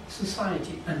flooded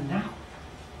society. And now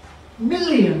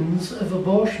millions of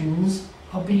abortions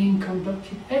are being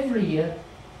conducted every year,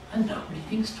 and nobody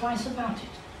thinks twice about it.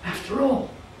 After all,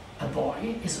 a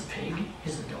boy is a pig,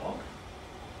 is a dog.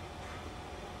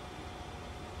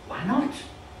 Why not?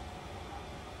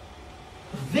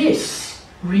 This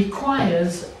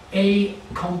requires a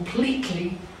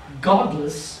completely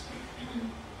godless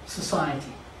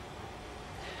society.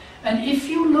 And if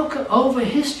you look over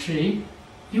history,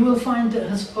 you will find there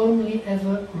has only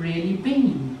ever really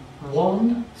been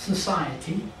one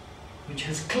society which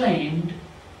has claimed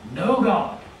no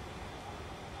God.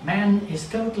 Man is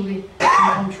totally in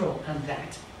control, and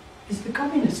that is the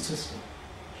communist system.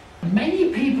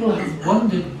 Many people have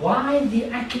wondered why the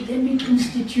academic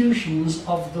institutions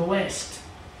of the West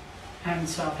and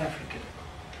South Africa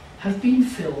have been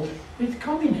filled with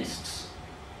communists.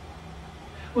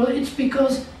 Well, it's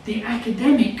because the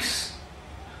academics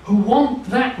who want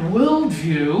that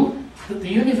worldview that the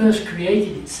universe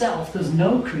created itself, there's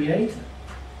no creator.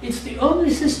 It's the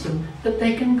only system that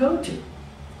they can go to.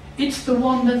 It's the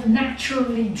one that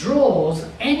naturally draws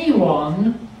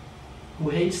anyone who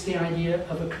hates the idea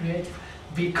of a creator.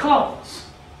 Because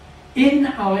in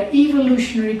our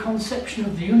evolutionary conception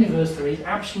of the universe, there is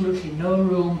absolutely no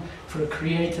room for a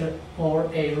creator or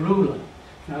a ruler.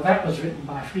 Now, that was written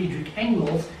by Friedrich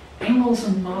Engels. Engels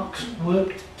and Marx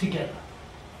worked together.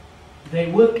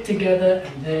 They worked together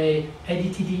and they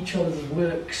edited each other's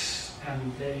works,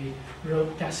 and they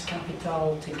wrote Das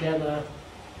Kapital together.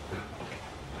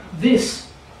 This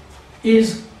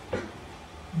is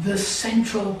the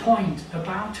central point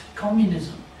about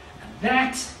communism. And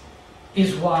that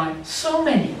is why so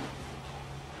many,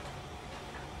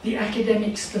 the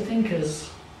academics, the thinkers,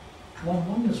 one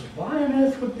wonders, why on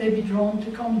earth would they be drawn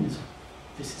to communism?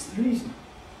 This is the reason.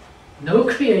 No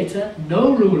creator,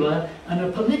 no ruler, and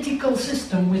a political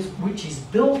system which is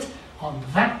built on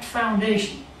that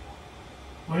foundation.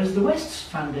 Whereas the West's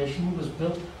foundation was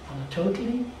built on a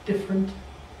totally different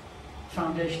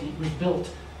foundation. It was built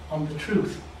on the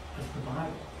truth of the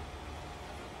Bible.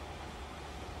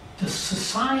 The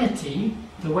society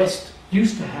the West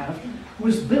used to have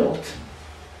was built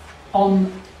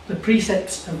on the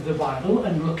precepts of the Bible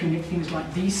and looking at things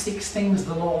like these 6 things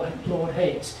the Lord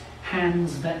hates: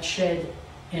 hands that shed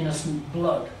innocent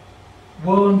blood.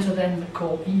 Woe unto them that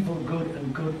call evil good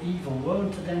and good evil. Woe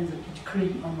unto them that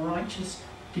decree unrighteous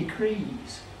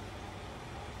decrees.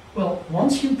 Well,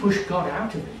 once you push God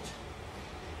out of it,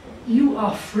 you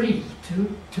are free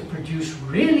to produce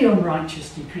really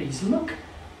unrighteous decrees. Look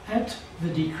at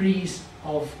the decrees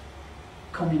of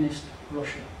communist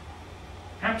Russia.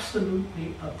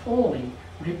 Absolutely appalling,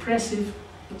 repressive,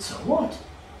 but so what?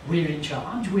 We're in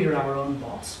charge, we're our own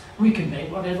boss, we can make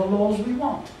whatever laws we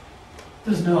want.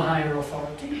 There's no higher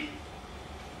authority.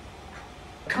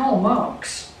 Karl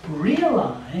Marx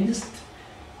realized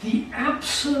the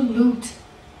absolute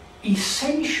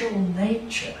essential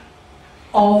nature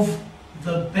of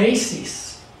the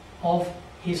basis of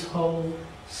his whole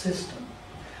system.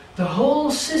 The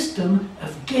whole system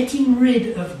of getting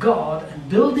rid of God and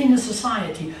building a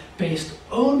society based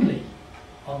only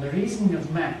on the reasoning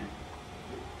of man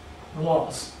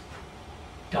was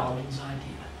Darwin's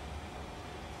idea.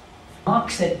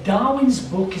 Marx said, Darwin's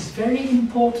book is very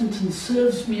important and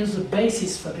serves me as a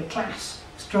basis for the class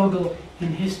struggle in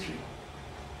history.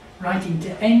 Writing to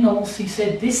Engels, he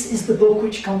said, this is the book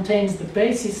which contains the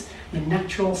basis in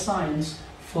natural science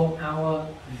for our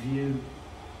view.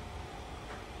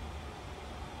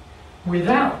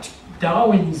 Without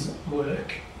Darwin's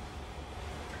work,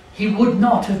 he would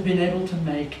not have been able to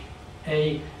make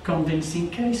a convincing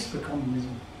case for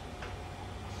communism.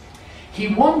 He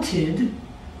wanted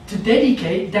to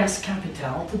dedicate Das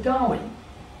Kapital to Darwin.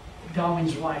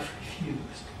 Darwin's wife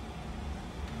refused.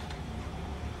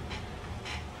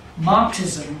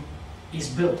 Marxism is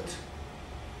built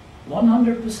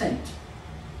 100%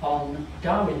 on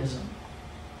Darwinism.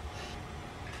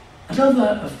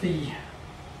 Another of the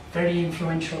very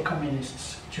influential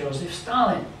communists, Joseph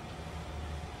Stalin,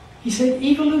 he said,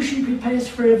 evolution prepares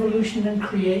for evolution and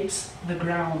creates the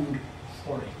ground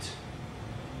for it.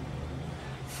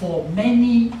 For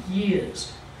many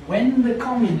years, when the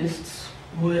communists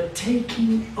were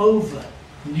taking over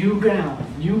new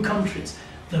ground, new countries,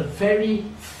 the very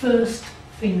first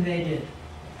thing they did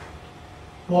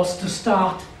was to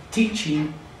start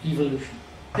teaching evolution.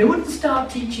 They wouldn't start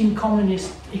teaching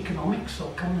communist economics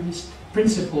or communist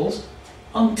principles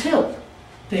until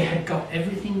they had got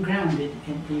everything grounded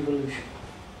in evolution.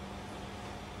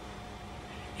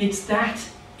 It's that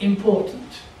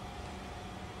important.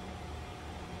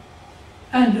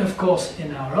 And of course,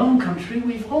 in our own country,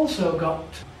 we've also got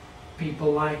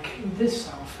people like this,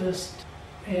 our first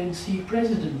ANC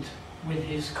president, with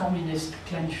his communist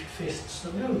clenched fist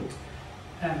salute.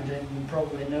 And then you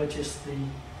probably noticed the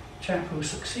chap who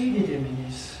succeeded him in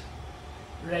his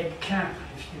red cap.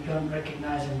 If you don't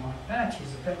recognize him like that,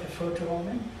 here's a better photo of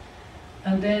him.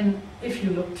 And then if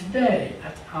you look today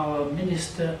at our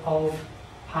Minister of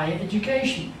Higher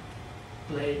Education,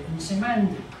 Blade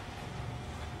Nsimandi,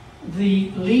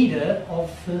 the leader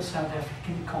of the South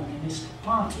African Communist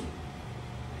Party.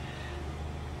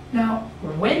 Now,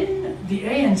 when the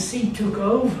ANC took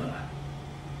over,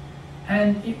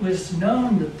 and it was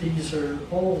known that these are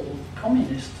all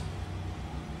communist,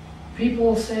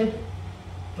 people said,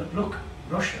 but look,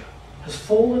 Russia has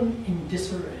fallen in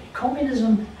disarray.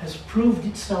 Communism has proved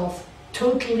itself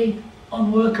totally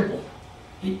unworkable.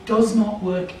 It does not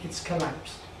work, it's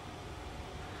collapsed.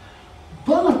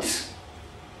 But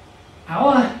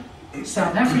our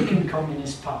South African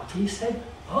Communist Party said,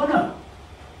 oh no,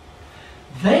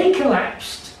 they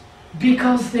collapsed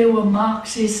because they were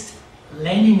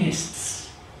Marxist-Leninists.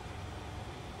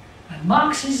 And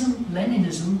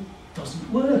Marxism-Leninism doesn't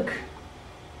work.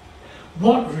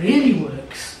 What really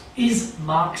works is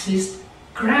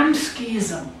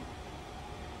Marxist-Gramsciism.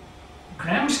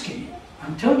 Gramsci,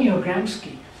 Antonio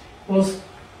Gramsci, was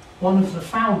one of the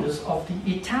founders of the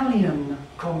Italian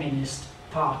Communist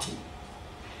Party.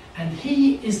 And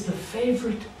he is the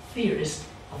favourite theorist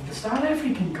of the South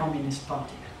African Communist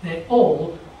Party. They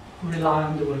all rely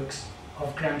on the works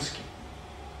of Gramsci.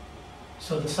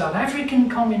 So the South African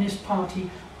Communist Party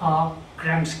are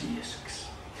Gramsciists.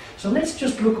 So let's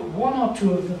just look at one or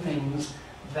two of the things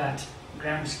that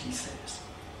Gramsci says.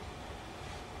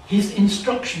 His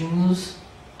instructions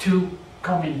to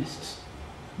communists.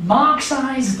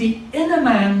 Marxize the inner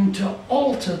man to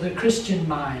alter the Christian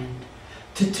mind,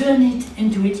 to turn it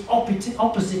into its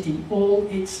opposite in all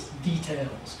its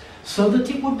details, so that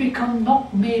it would become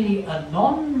not merely a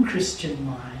non-Christian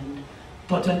mind,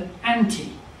 but an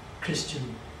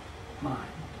anti-Christian mind.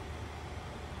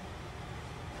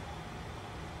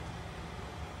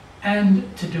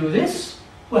 And to do this,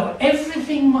 well,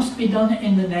 everything must be done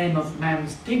in the name of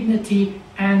man's dignity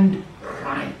and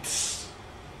rights.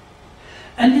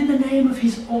 claim of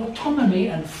his autonomy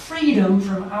and freedom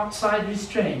from outside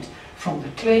restraint, from the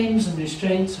claims and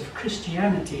restraints of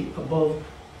Christianity above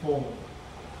all.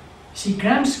 See,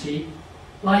 Gramsci,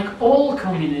 like all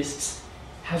communists,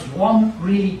 has one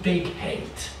really big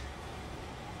hate: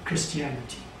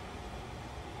 Christianity.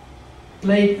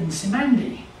 Blade and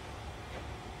Simandi,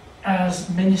 as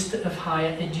Minister of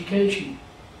Higher Education,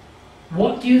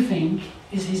 what do you think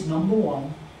is his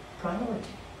 #1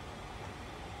 priority?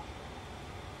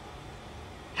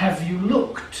 Have you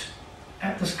looked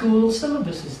at the school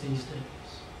syllabuses these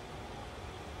days?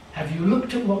 Have you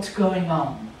looked at what's going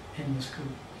on in the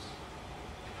schools?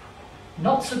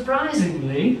 Not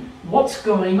surprisingly, what's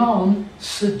going on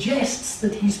suggests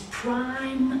that his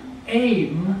prime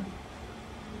aim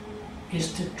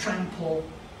is to trample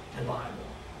the Bible.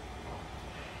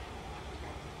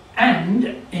 And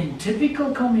in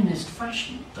typical communist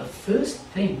fashion, the first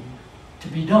thing to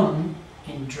be done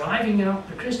in driving out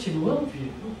the Christian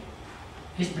worldview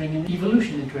is bringing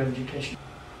evolution into education.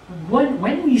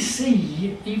 When we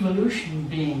see evolution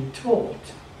being taught,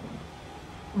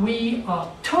 we are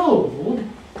told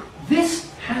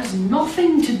this has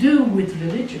nothing to do with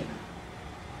religion.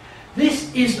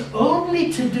 This is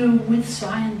only to do with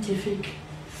scientific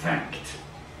fact.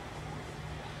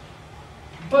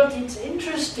 But it's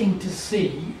interesting to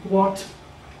see what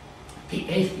the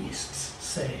atheists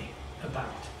say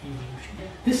about evolution.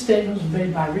 This statement was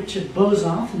made by Richard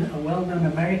Bozarth, a well-known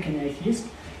American atheist,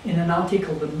 in an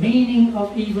article, The Meaning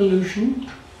of Evolution,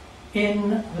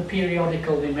 in the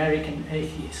periodical The American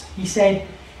Atheist. He said,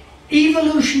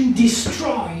 "Evolution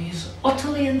destroys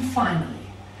utterly and finally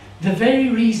the very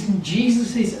reason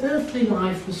Jesus' earthly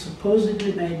life was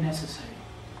supposedly made necessary.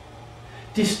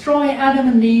 Destroy Adam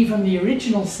and Eve and the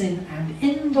original sin, and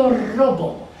in the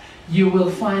rubble you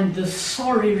will find the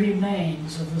sorry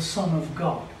remains of the Son of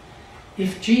God.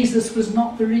 If Jesus was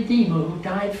not the Redeemer who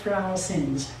died for our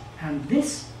sins, and this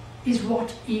is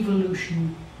what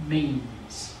evolution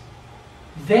means,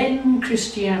 then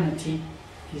Christianity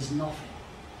is nothing."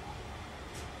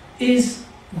 Is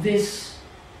this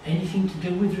anything to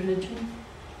do with religion?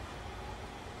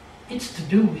 It's to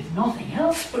do with nothing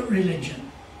else but religion.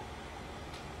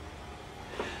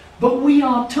 But we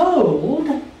are told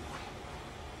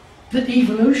that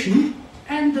evolution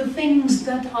and the things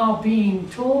that are being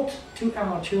taught to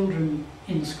our children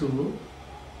in school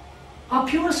are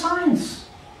pure science.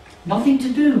 Nothing to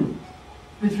do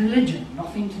with religion,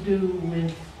 nothing to do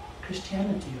with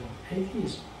Christianity or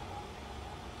atheism.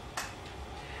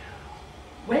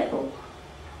 Well,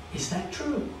 is that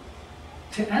true?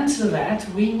 To answer that,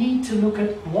 we need to look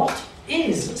at what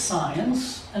is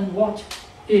science and what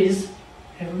is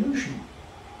evolution.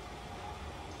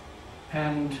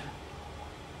 And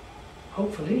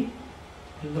hopefully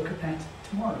we'll look at that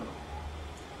tomorrow.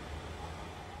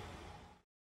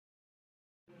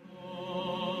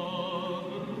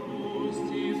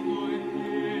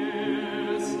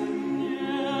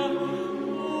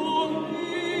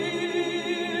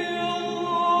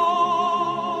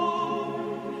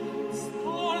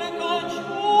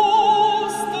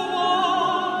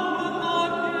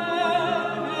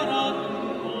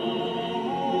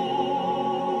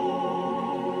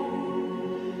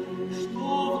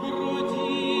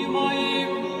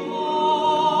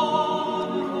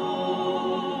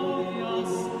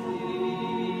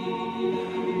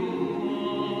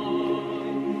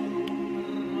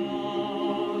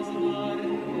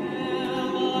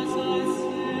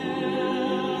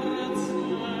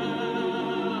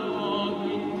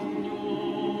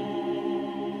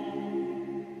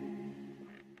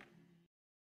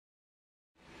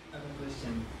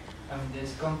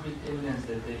 There's concrete evidence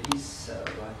that there is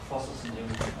like fossils and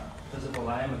everything. First of all,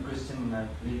 I am a Christian and I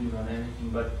believe in God and everything,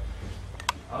 but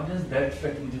how does that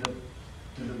fit into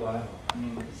the Bible? I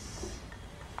mean,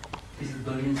 is it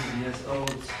billions of years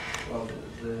old? Well,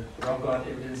 the rock art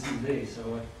evidence is there, so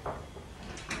what?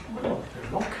 Well, the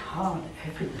rock hard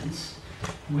evidence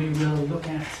we will look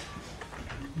at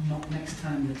not next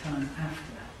time, the time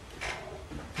after.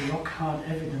 The rock hard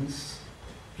evidence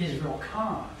is rock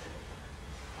hard.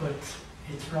 But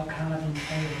it's rock hard in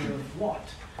favour of what?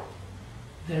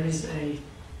 There is a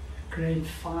grade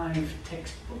 5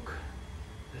 textbook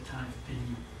that I've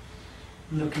been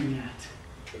looking at.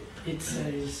 It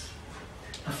says,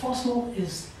 a fossil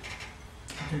is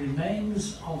the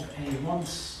remains of a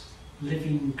once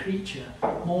living creature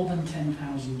more than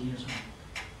 10,000 years old.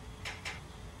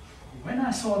 When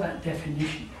I saw that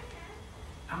definition,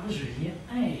 I was really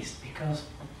amazed, because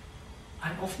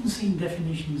I've often seen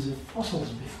definitions of fossils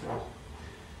before,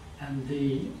 and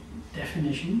the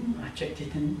definition, I checked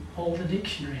it in all the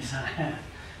dictionaries I have.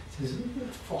 It says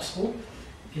fossil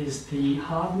is the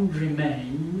hardened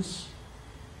remains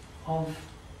of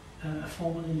a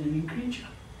formerly living creature.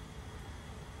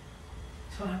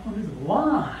 So I wondered,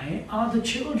 why are the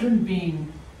children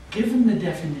being given the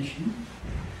definition?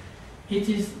 It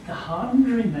is the hardened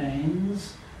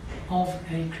remains of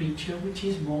a creature which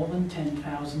is more than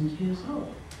 10,000 years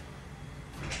old.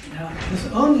 Now, there's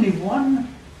only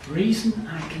one reason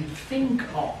I can think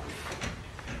of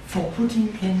for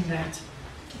putting in that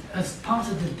as part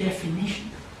of the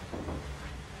definition,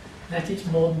 that it's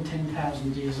more than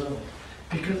 10,000 years old.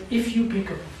 Because if you pick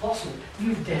up a fossil,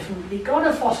 you've definitely got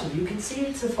a fossil. You can see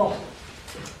it's a fossil.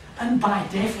 And by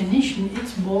definition,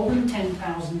 it's more than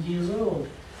 10,000 years old.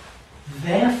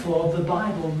 Therefore, the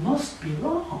Bible must be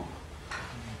wrong.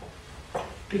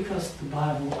 Because the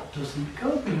Bible doesn't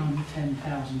go beyond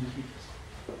 10,000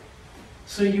 years.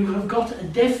 So you have got a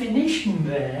definition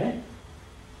there,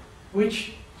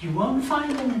 which you won't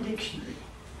find in a dictionary.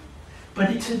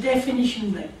 But it's a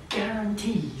definition that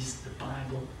guarantees the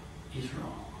Bible is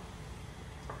wrong.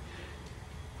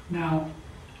 Now,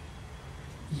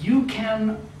 you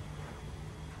can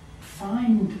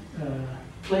find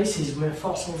places where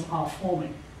fossils are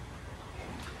forming.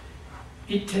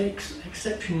 It takes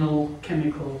exceptional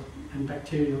chemical and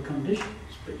bacterial conditions,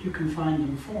 but you can find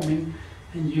them forming,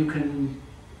 and you can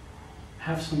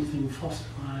have something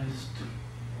fossilized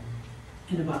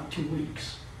in about 2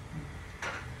 weeks.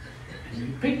 And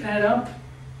you pick that up,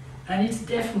 and it's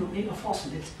definitely a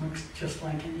fossil. It looks just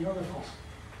like any other fossil.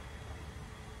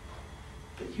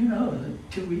 But you know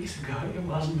that 2 weeks ago it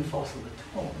wasn't a fossil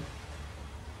at all.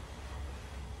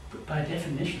 But by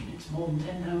definition, it's more than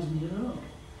 10,000 years old.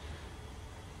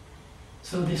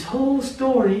 So this whole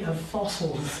story of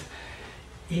fossils,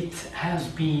 it has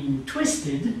been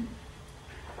twisted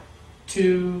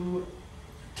to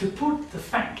put the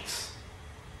facts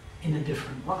in a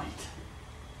different light.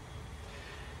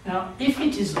 Now, if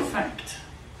it is a fact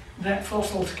that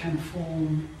fossils can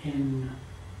form in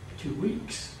 2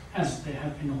 weeks, as they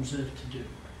have been observed to do,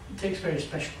 it takes very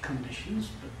special conditions,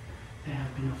 but they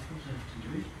have been observed to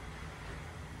do it.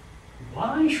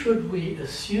 Why should we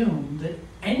assume that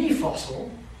any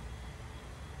fossil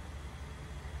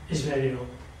is very old?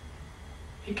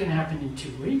 It can happen in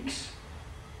 2 weeks.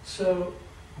 So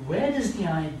where does the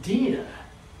idea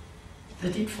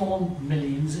that it formed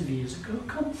millions of years ago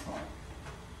come from?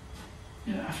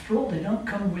 You know, after all, they don't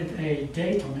come with a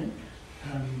date on it,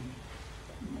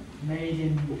 made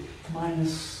in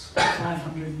minus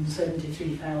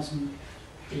 573,000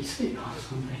 BC or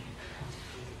something.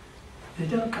 They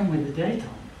don't come with a date on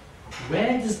it.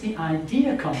 Where does the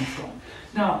idea come from?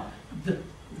 Now, the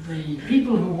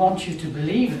people who want you to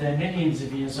believe they're millions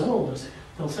of years old,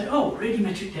 they'll say, oh,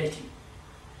 radiometric dating.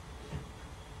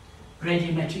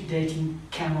 Radiometric dating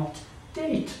cannot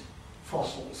date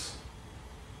fossils.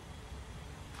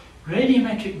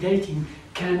 Radiometric dating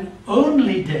can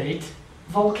only date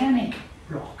volcanic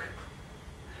rock.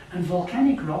 And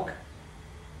volcanic rock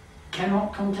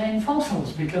cannot contain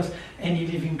fossils, because any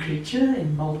living creature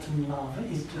in molten lava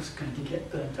is just going to get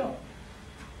burnt up.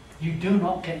 You do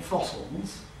not get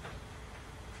fossils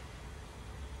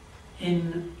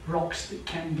in rocks that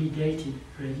can be dated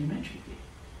radiometrically.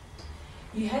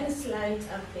 You had a slide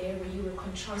up there where you were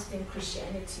contrasting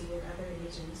Christianity with other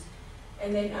religions.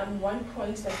 And then one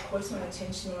point that caught my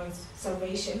attention was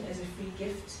salvation as a free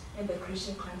gift in the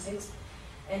Christian context,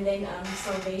 and then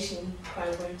salvation by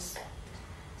works.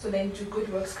 So then do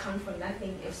good works count for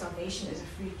nothing if salvation is a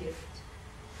free gift?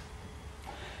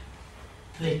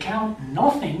 They count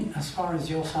nothing as far as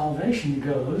your salvation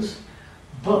goes,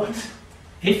 but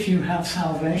if you have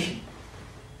salvation,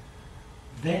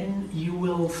 then you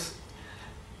will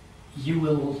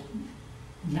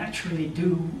naturally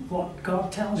do what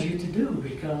God tells you to do,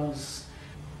 because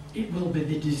it will be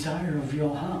the desire of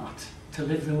your heart to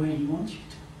live the way He wants you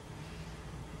to.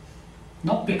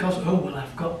 Not because, oh, well,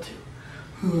 I've got to.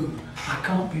 I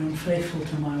can't be unfaithful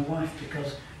to my wife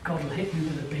because God will hit me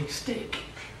with a big stick.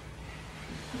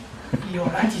 Your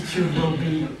attitude will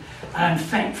be, I'm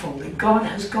thankful that God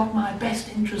has got my best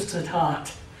interests at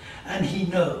heart, and He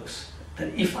knows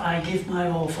that if I give my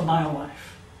all for my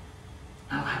wife,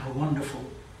 I'll have a wonderful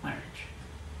marriage.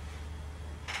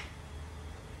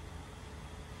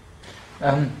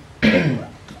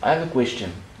 I have a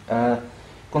question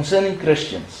concerning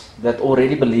Christians that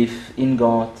already believe in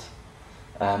God.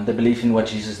 They believe in what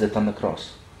Jesus did on the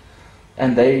cross,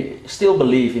 and they still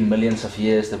believe in millions of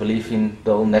years. They believe in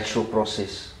the whole natural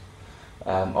process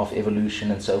of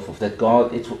evolution and so forth, that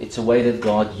God, it's a way that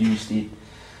God used it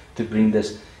to bring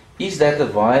this. Is that a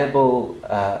viable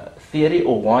theory,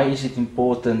 or why is it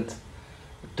important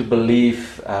to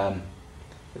believe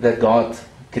that God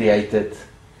created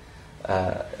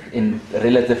in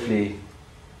relatively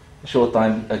short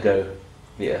time ago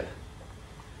the earth?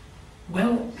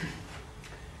 Well,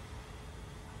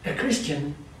 a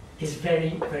Christian is very,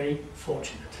 very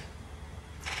fortunate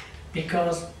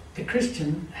because the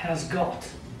Christian has got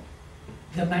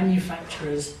the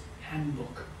manufacturer's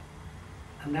handbook,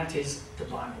 and that is the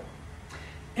Bible.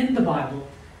 In the Bible,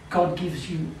 God gives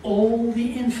you all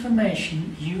the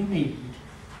information you need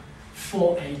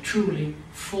for a truly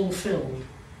fulfilled,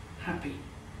 happy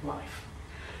life.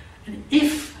 And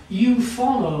if you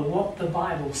follow what the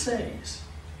Bible says,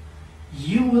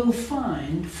 you will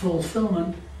find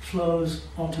fulfillment flows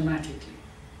automatically.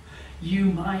 You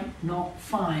might not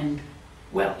find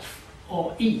wealth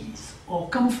or ease or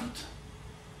comfort.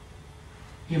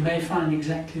 You may find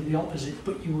exactly the opposite,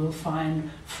 but you will find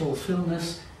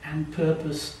fulfillment and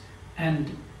purpose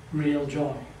and real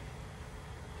joy.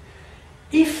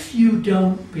 If you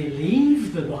don't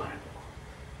believe the Bible,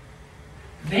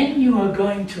 then you are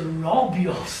going to rob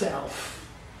yourself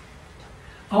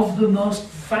of the most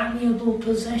valuable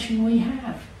possession we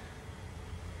have.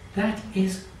 That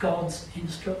is God's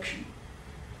instruction.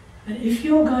 And if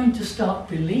you're going to start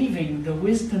believing the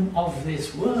wisdom of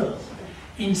this world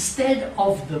instead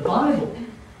of the Bible,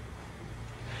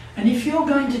 and if you're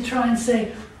going to try and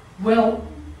say, well,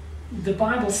 the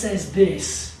Bible says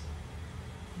this,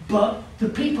 but the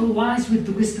people wise with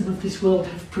the wisdom of this world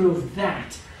have proved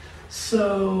that,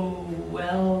 so,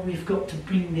 well, we've got to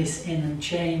bring this in and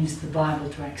change the Bible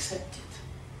to accept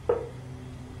it,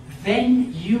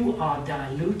 then you are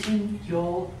diluting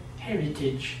your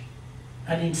heritage.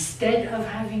 And instead of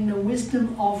having the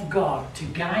wisdom of God to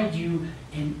guide you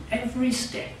in every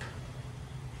step,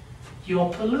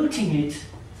 you're polluting it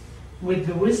with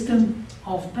the wisdom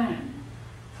of man.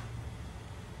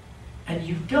 And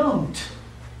you don't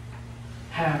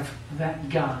have that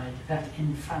guide, that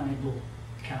infallible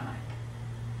guide.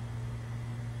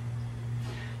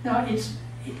 Now,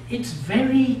 it's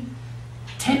very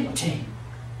tempting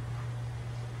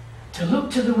to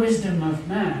look to the wisdom of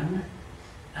man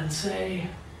and say,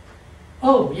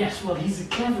 oh yes, well, he's a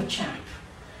clever chap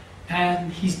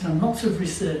and he's done lots of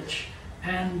research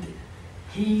and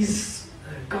he's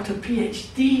got a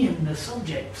PhD in the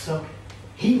subject, so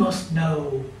he must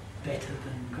know better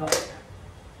than God.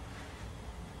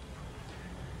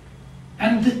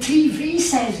 And the TV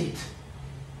says it,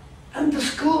 and the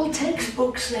school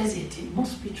textbook says it. It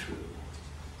must be true.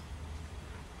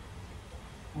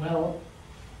 Well,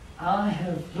 I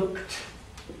have looked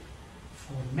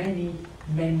for many,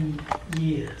 many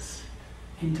years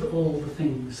into all the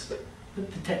things that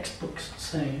the textbooks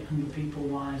say and the people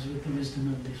wise with the wisdom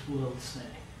of this world say.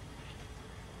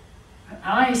 And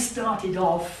I started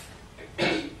off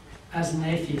as an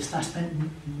atheist. I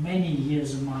spent many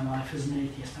years of my life as an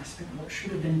atheist. I spent what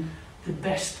should have been the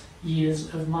best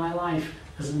years of my life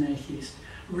as an atheist,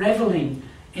 reveling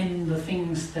in the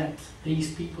things that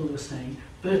these people were saying.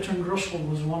 Bertrand Russell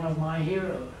was one of my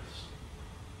heroes.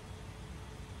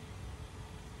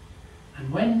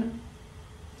 And when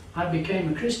I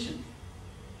became a Christian,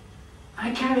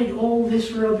 I carried all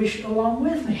this rubbish along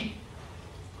with me.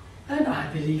 And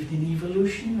I believed in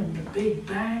evolution and the Big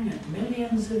Bang and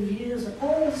millions of years and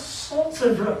all sorts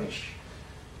of rubbish.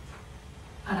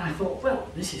 And I thought, well,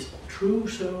 this is true,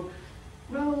 so,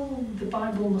 well, the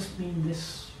Bible must mean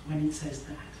this when it says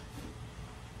that.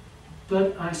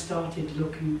 But I started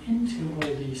looking into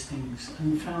all these things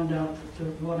and found out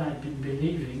that what I'd been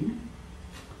believing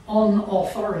on the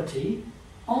authority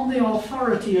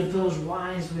of those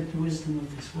wise with the wisdom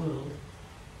of this world,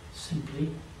 simply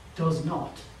does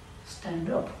not stand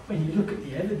up. When you look at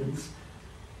the evidence,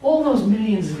 all those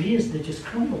millions of years, they just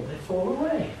crumble, they fall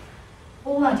away.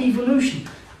 All that evolution,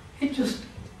 it just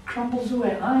crumbles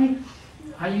away.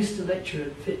 I used to lecture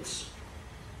at Fitz,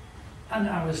 and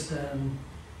I was a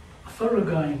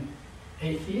thoroughgoing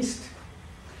atheist,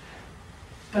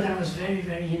 but I was very,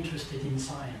 very interested in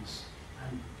science.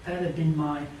 And that had been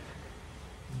my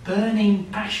burning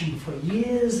passion for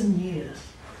years and years.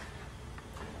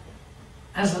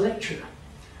 As a lecturer,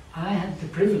 I had the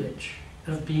privilege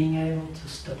of being able to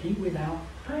study without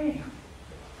paying.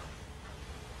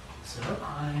 So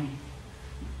I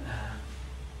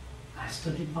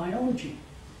studied biology,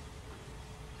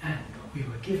 and we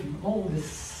were given all this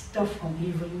stuff on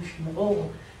evolution,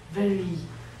 all very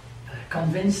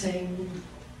convincing.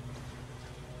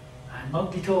 I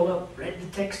mugged it all up, read the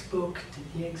textbook,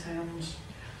 did the exams.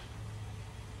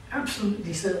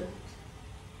 Absolutely certain,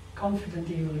 confident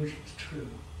evolution is true.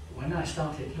 When I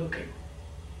started looking,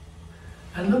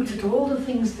 and looked at all the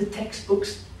things the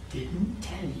textbooks didn't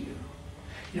tell you.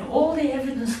 You know, all the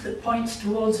evidence that points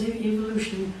towards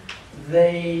evolution,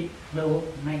 they will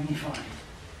magnify it.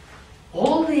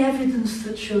 All the evidence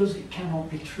that shows it cannot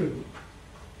be true,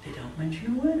 they don't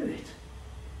mention a word of it.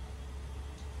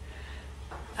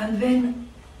 And then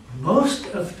most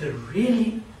of the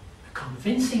really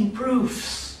convincing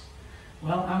proofs,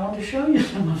 well, I want to show you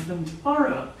some of them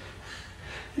tomorrow.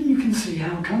 And you can see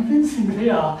how convincing they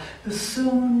are as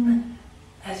soon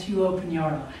as you open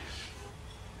your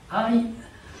eyes.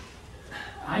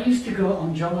 I used to go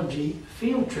on geology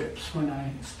field trips when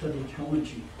I studied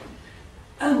geology.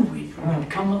 And we'd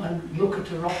come and look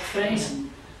at a rock face,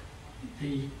 and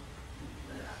the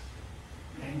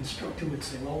instructor would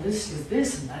say, well, this is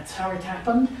this, and that's how it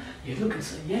happened. You'd look and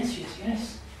say, yes, yes,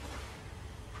 yes.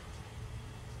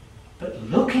 But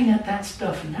looking at that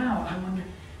stuff now, I wonder,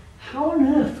 how on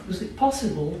earth was it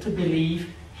possible to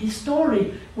believe his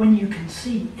story when you can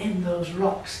see in those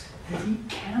rocks that he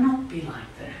cannot be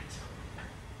like that?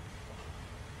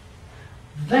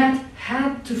 That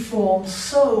had to form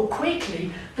so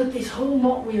quickly that this whole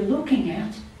lot we're looking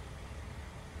at,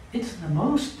 it's the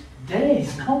most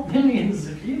days, not millions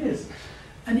of years.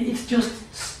 And it's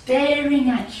just staring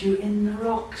at you in the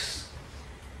rocks.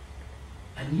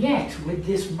 And yet, with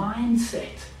this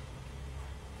mindset,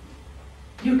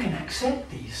 you can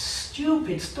accept these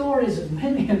stupid stories of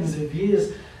millions of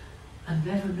years and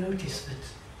never notice that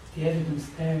the evidence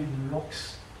there in the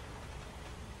rocks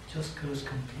just goes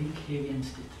completely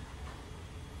against it.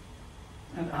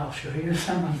 And I'll show you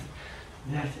some of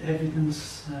that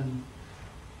evidence,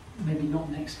 maybe not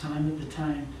next time, at the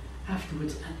time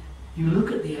afterwards. And you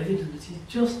look at the evidence,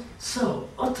 it's just so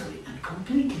utterly and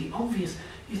completely obvious.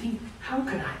 You think, how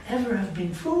could I ever have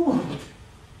been fooled?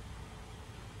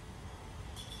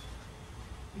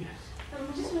 Yes. I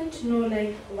just want to know,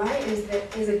 like, why is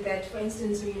it that, for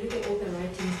instance, when you look at all the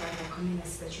writings by the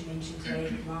communists that you mentioned,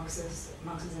 like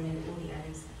Marxism and all the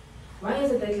others, why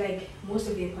is it that, like, most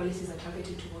of their policies are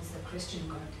targeted towards the Christian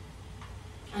God?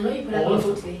 I know you put up a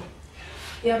quote there.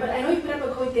 Yeah, but I know you put up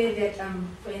a quote there that,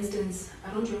 for instance, I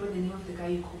don't remember the name of the guy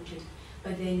you quoted,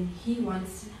 but then he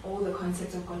wants all the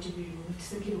concepts of God to be removed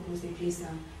simply because they place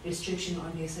a restriction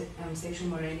on their sexual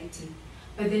morality.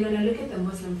 But then when I look at the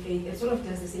Muslim faith, it sort of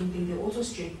does the same thing. They're also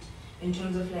strict in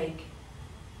terms of like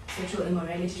sexual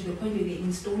immorality to the point where they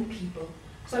even stone people.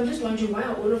 So I'm just wondering, why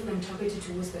are all of them targeted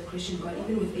towards the Christian God?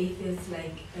 Even with atheists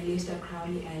like Aleister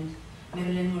Crowley and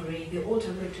Marilyn Murray, they're all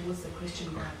targeted towards the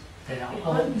Christian God. They are it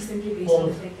can't be simply based on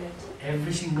the fact that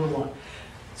every single one.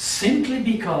 Simply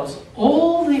because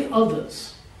all the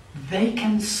others they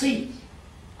can see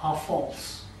are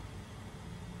false.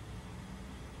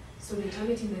 So they're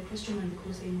targeting the Christian one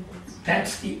because they know it.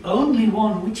 That's the only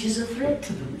one which is a threat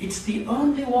to them. It's the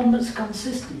only one that's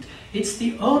consistent. It's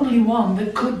the only one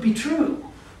that could be true.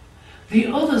 The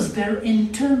others, their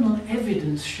internal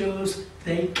evidence shows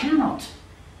they cannot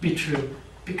be true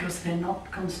because they're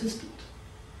not consistent.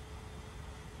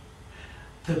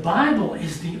 The Bible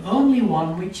is the only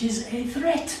one which is a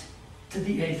threat to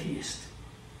the atheist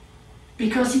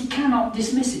because he cannot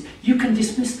dismiss it. You can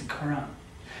dismiss the Quran.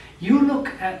 You look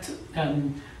at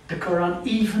the Quran,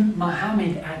 even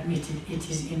Muhammad admitted it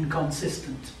is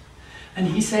inconsistent. And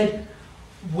he said,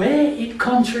 where it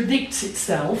contradicts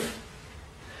itself,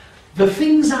 the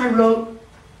things I wrote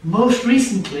most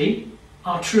recently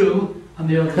are true and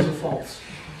the others are false.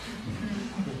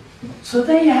 So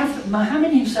there you have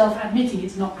Muhammad himself admitting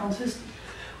it's not consistent.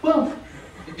 Well,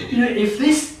 you know, if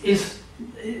this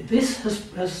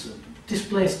has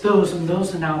displaced those and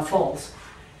those are now false,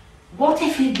 what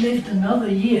if he'd lived another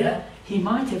year? He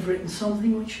might have written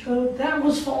something which showed that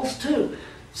was false too.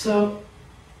 So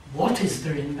what is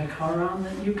there in the Quran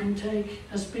that you can take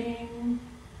as being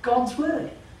God's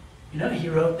word? You know, he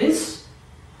wrote this,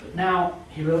 but now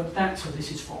he wrote that, so this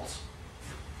is false.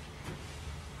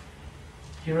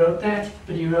 He wrote that,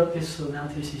 but he wrote this, so now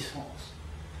this is false.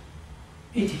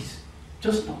 It is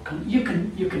just not. You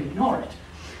can ignore it.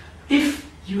 If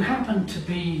you happen to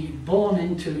be born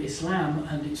into Islam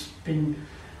and you've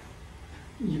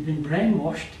been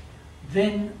brainwashed,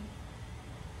 then,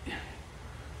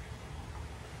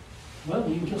 well,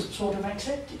 you just sort of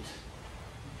accept it.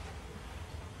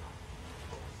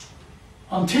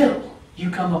 Until you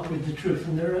come up with the truth,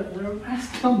 and there are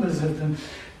vast numbers of them.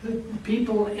 The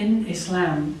people in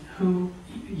Islam who,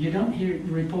 you don't hear it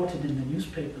reported in the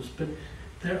newspapers, but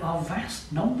there are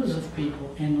vast numbers of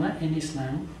people in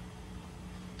Islam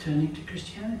turning to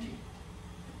Christianity.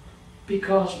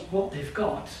 Because what they've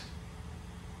got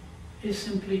is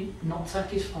simply not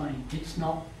satisfying. It's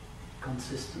not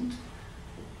consistent.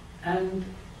 And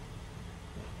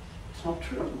it's not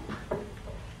true.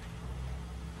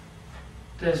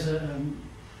 there's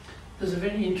a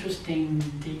very interesting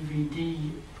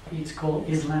DVD. It's called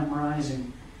Islam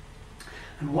Rising,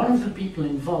 and one of the people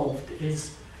involved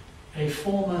is a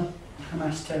former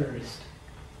Hamas terrorist,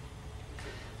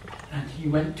 and he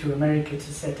went to America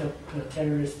to set up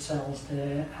terrorist cells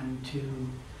there and to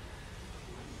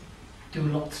do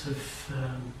lots of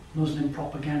Muslim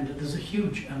propaganda. There's a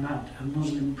huge amount of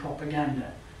Muslim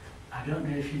propaganda. I don't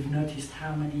know if you've noticed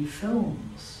how many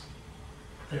films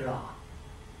there are.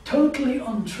 Totally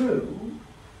untrue,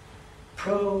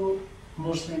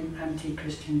 pro-Muslim,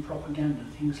 anti-Christian propaganda.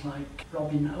 Things like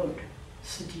Robin Hood,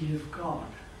 City of God.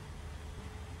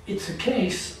 It's a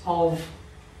case of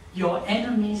your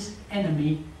enemy's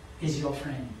enemy is your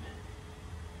friend.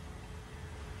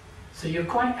 So you're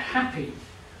quite happy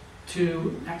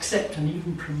to accept and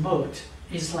even promote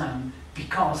Islam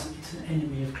because it's an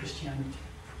enemy of Christianity.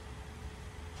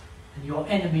 And your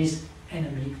enemy's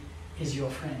enemy is your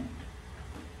friend.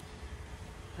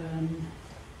 I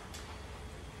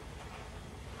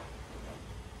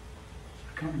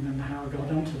can't remember how I got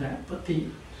onto that, but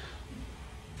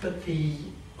the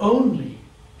only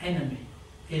enemy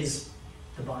is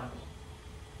the Bible.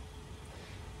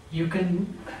 You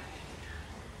can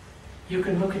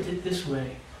look at it this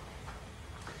way.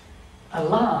 A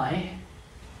lie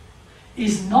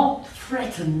is not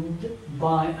threatened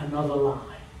by another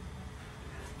lie.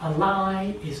 A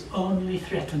lie is only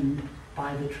threatened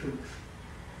by the truth.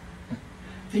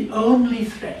 The only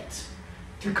threat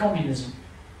to communism,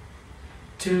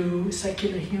 to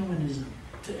secular humanism,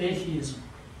 to atheism,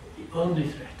 the only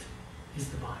threat is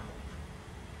the Bible.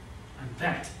 And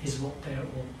that is what they're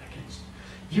all against.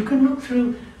 You can look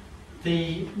through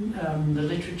the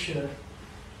literature,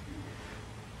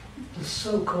 the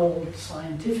so-called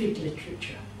scientific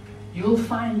literature. You'll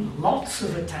find lots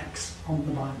of attacks on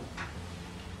the Bible.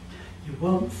 You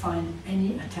won't find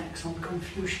any attacks on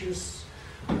Confucius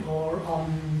or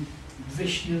on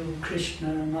Vishnu,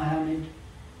 Krishna, Muhammad.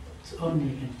 It's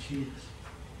only against Jesus.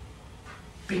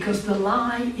 Because the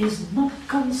lie is not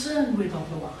concerned with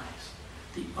other lies.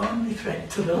 The only threat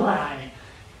to the lie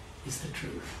is the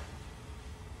truth.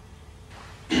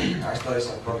 I study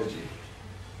psychology,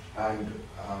 and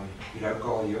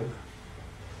Carl Jung,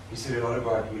 he said a lot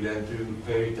about we learn through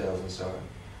fairy tales and so on.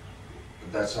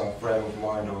 That's our frame of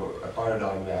mind or a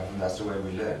paradigm we have, and that's the way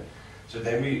we learn. So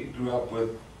then we grew up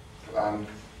with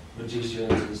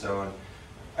magicians and so on,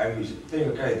 and we think,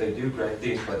 okay, they do great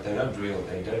things, but they're not real,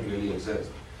 they don't really exist.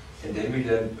 And then we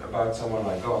learn about someone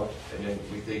like God, and then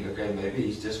we think, okay, maybe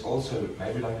he's just also,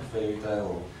 maybe like a fairy tale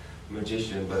or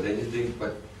magician, but then you think,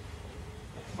 but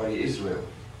he is real.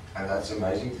 And that's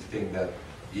amazing to think that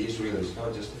he is real. It's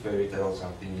not just a fairy tale or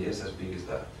something, he is as big as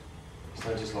that. It's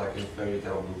not just like a fairy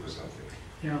tale book or something.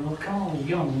 Yeah, well, Carl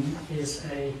Jung is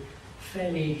a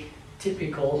fairly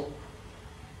typical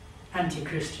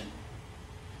anti-Christian.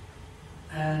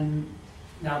 And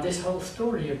now this whole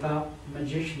story about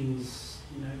magicians,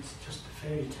 it's just a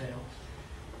fairy tale.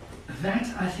 That,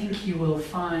 I think, you will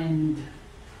find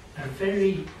a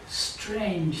very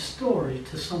strange story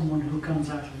to someone who comes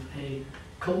out of a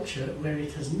culture where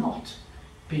it has not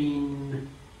been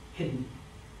hidden.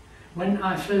 When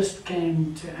I first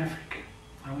came to Africa,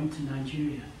 I went to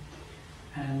Nigeria,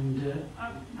 and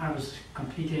I was a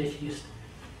complete atheist,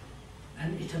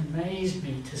 and it amazed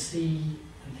me to see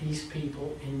these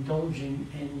people indulging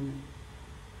in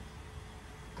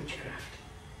witchcraft,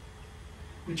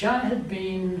 which I had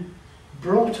been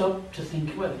brought up to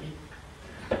think, well,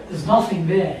 there's nothing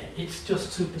there, it's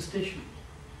just superstition.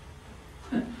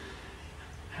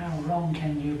 How wrong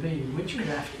can you be?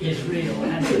 Witchcraft is real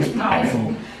and it's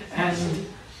powerful. And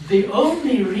the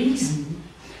only reason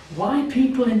why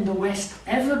people in the West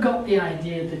ever got the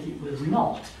idea that it was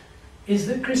not is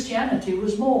that Christianity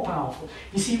was more powerful.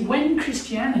 You see, when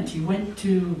Christianity went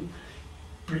to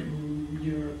Britain,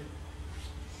 Europe,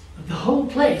 the whole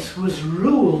place was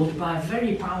ruled by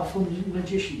very powerful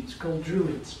magicians called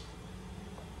Druids.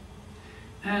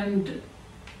 And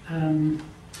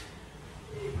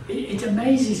it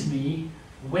amazes me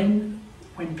when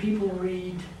people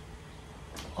read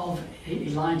of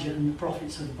Elijah and the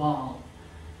prophets of Baal,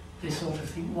 they sort of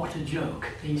think, what a joke,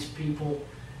 these people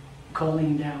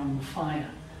calling down fire.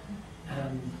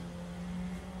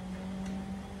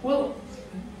 Well,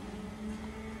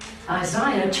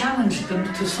 Isaiah challenged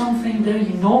them to something they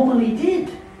normally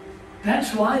did.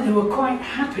 That's why they were quite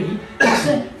happy. They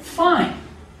said, fine.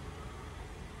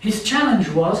 His challenge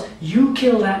was, you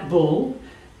kill that bull,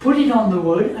 put it on the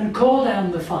wood and call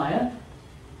down the fire.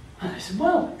 And I said,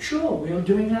 well, sure, we are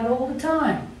doing that all the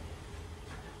time.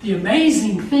 The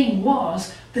amazing thing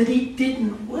was that it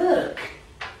didn't work.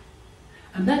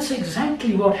 And that's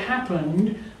exactly what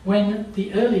happened when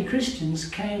the early Christians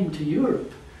came to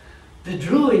Europe. The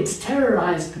Druids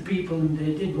terrorized the people and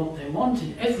they did what they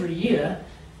wanted. Every year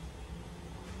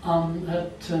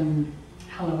at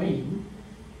Halloween,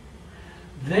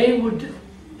 they would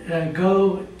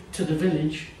go to the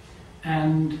village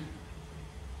and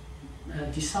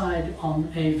decide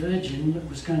on a virgin that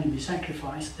was going to be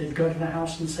sacrificed. They'd go to the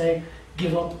house and say,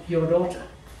 "Give up your daughter."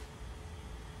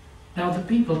 Now the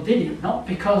people did it not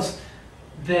because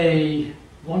they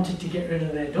wanted to get rid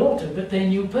of their daughter, but they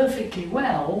knew perfectly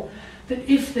well that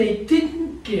if they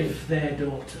didn't give their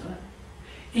daughter,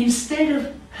 instead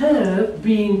of her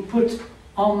being put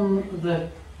on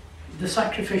the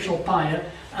sacrificial pyre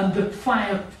and the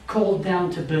fire called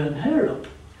down to burn her up,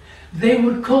 they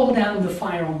would call down the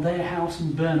fire on their house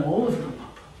and burn all of them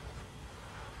up.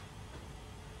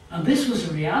 And this was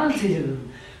a reality to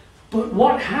them. But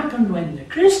what happened when the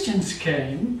Christians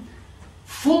came,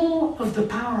 full of the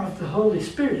power of the Holy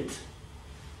Spirit,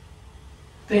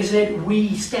 they said,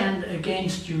 "We stand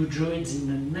against you, Druids, in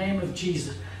the name of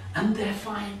Jesus." And their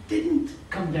fire didn't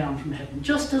come down from heaven,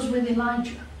 just as with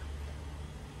Elijah.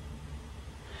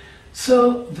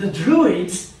 So the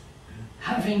Druids,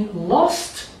 having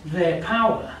lost their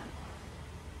power,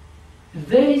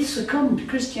 they succumbed.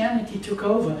 Christianity took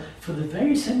over for the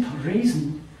very simple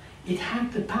reason it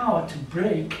had the power to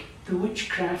break the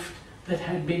witchcraft that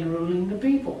had been ruling the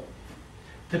people.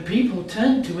 The people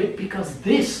turned to it because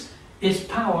this is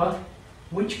power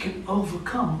which can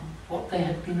overcome what they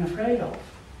had been afraid of.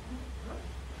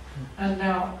 And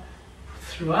now,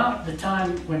 throughout the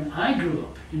time when I grew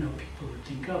up, people would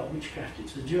think, "Oh, witchcraft,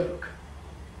 it's a joke."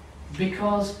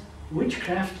 Because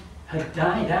witchcraft had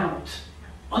died out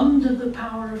under the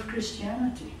power of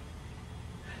Christianity.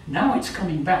 Now it's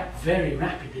coming back very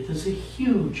rapidly. There's a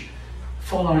huge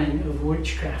following of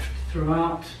witchcraft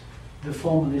throughout the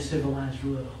formerly civilized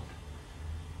world.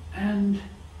 And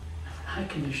I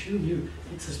can assure you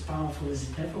it's as powerful as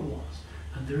it ever was.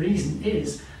 And the reason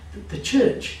is that the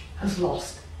church has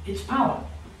lost its power.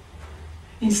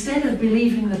 Instead of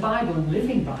believing the Bible and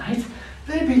living by it,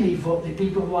 they believe what the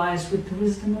people wise with the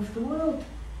wisdom of the world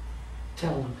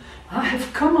tell them. I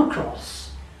have come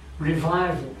across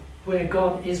revival where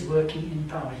God is working in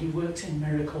power. He works in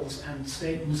miracles and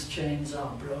Satan's chains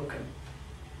are broken.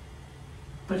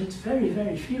 But it's very,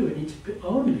 very few, and it's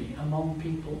only among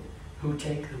people who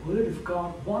take the word of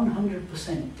God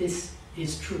 100%. This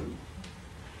is true.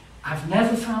 I've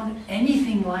never found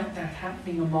anything like that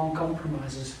happening among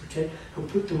compromisers who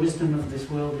put the wisdom of this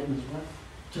world in as well.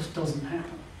 It just doesn't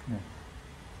happen. Yeah.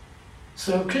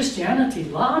 So Christianity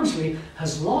largely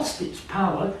has lost its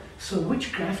power, so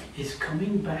witchcraft is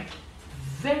coming back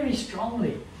very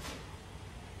strongly.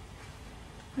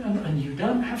 And you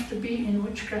don't have to be in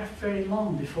witchcraft very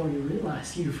long before you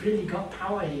realize you've really got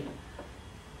power here.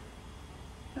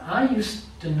 I used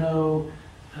to know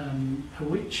a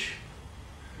witch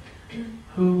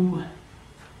who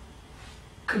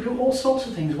could do all sorts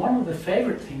of things. One of the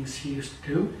favourite things she used to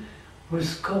do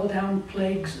was call down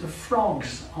plagues of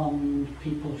frogs on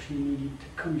people she needed to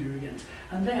conjure against.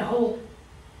 And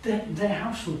their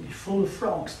house would be full of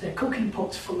frogs, their cooking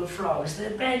pots full of frogs,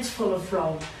 their beds full of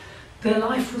frogs. Their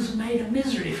life was made a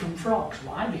misery from frogs.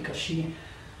 Why? Because she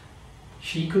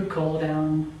could call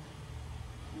down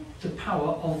the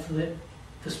power of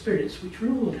the spirits which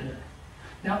ruled her.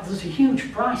 Now, there's a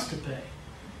huge price to pay.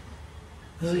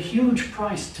 There's a huge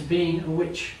price to being a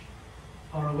witch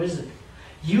or a wizard.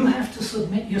 You have to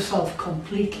submit yourself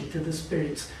completely to the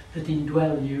spirits that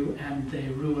indwell you and they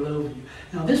rule over you.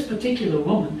 Now, this particular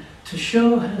woman, to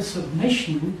show her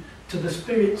submission to the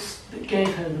spirits that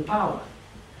gave her the power,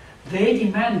 they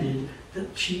demanded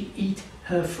that she eat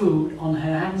her food on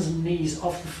her hands and knees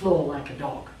off the floor like a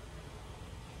dog,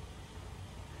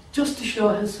 just to show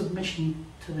her submission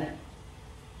to them.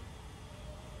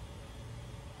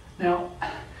 Now,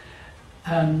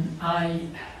 I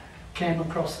came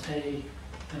across a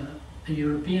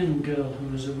European girl who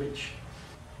was a witch.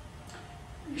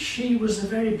 She was a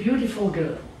very beautiful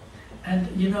girl, and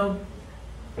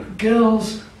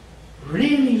girls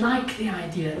really like the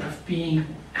idea of being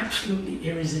absolutely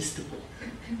irresistible,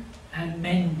 and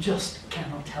men just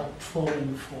cannot help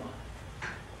falling for her.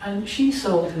 And she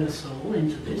sold her soul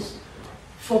into this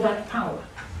for that power.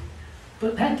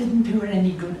 But that didn't do her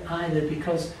any good either,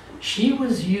 because she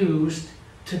was used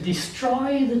to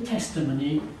destroy the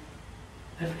testimony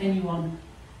of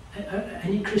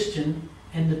any Christian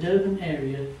in the Durban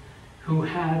area who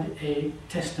had a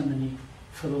testimony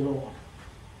for the Lord.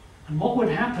 And what would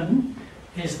happen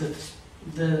is that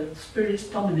the spirits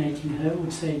dominating her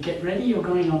would say, "Get ready, you're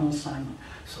going on assignment."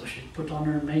 So she'd put on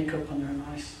her makeup and her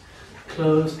nice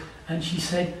clothes, and she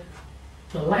said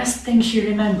the last thing she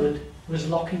remembered was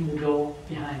locking the door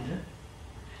behind her,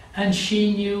 and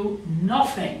she knew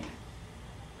nothing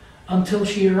until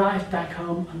she arrived back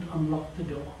home and unlocked the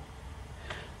door.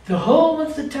 The whole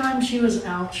of the time she was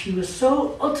out, she was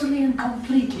so utterly and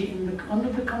completely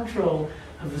under the control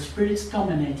of the spirits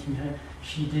dominating her,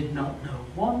 she did not know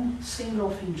one single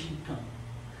thing she'd done.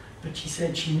 But she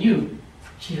said she knew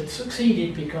she had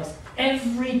succeeded because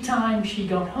every time she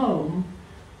got home,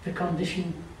 the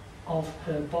condition of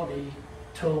her body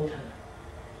told her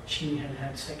she had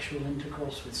had sexual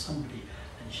intercourse with somebody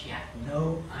and she had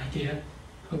no idea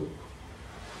who.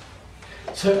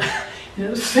 So,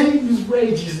 Satan's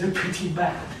wages are pretty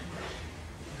bad.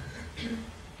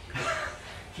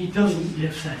 He doesn't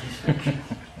give satisfaction.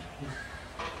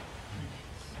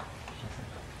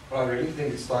 Well, I really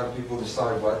think it's time people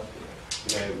decide what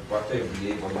they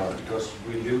believe or not, because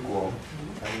we're lukewarm,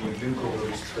 and we're lukewarm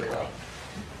we split up.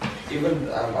 Even,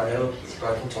 I know this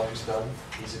guy from Pakistan,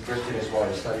 he's a Christian as well,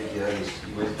 he studied here,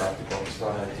 he went back to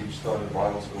Pakistan and he started a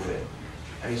Bible school there.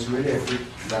 And he's really a good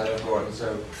man of God, and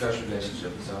so close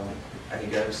relationship and so on. And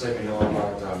he gave a seminar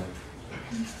about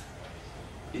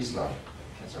Islam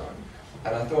and so on.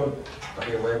 And I thought,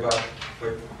 okay, way back,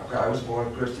 okay, I was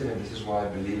born Christian and this is why I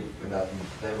believe in that.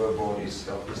 They were born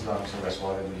Islam, so that's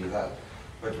why I believe that.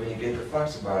 But when you get the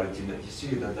facts about it, you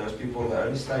see that those people, they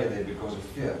only stay there because of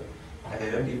fear. And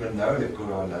they don't even know the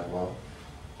Quran that well.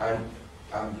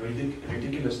 And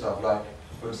ridiculous stuff like,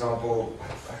 for example,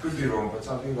 I could be wrong, but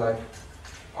something like,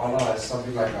 Allah has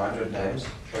something like 100 names,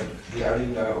 but they only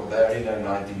know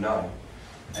 99.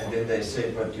 And then they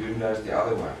say, but who knows the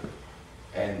other one?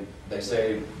 And they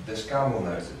say, this camel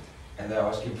knows it. And they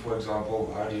ask him, for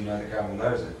example, how do you know the camel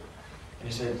knows it? And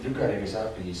he said, look at him, he's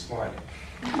happy, he's smiling.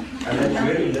 And that's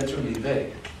very literally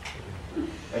there.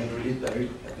 And really,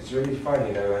 it's really fun,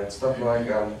 and stuff like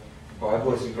the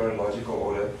Bible is in chronological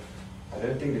order. I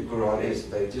don't think the Quran is.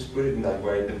 They just put it in that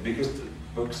way. The biggest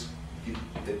books,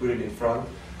 they put it in front,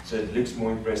 so it looks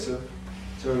more impressive.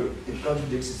 So it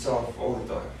contradicts itself all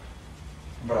the time.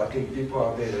 But I think people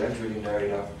out there, they don't really know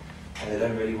enough, and they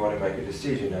don't really want to make a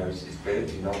decision. It's better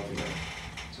to not to know.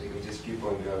 So you can just keep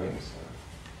on going. So.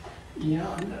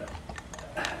 Yeah, and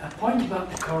a point about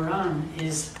the Quran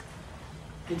is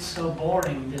it's so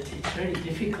boring that it's very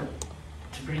difficult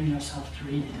to bring yourself to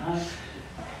read it.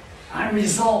 I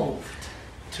resolved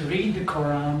to read the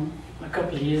Quran a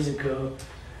couple of years ago,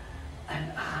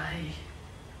 and I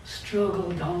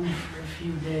struggled on for a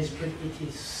few days, but it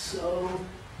is so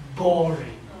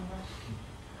boring.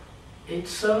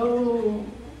 It's so,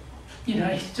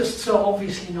 it's just so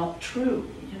obviously not true.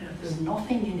 There's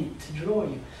nothing in it to draw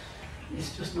you.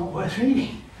 It's just not worth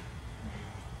reading.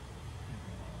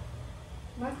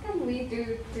 What can we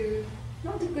do to,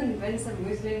 not to convince a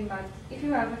Muslim, but if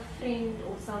you have a friend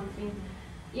or something,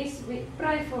 yes, we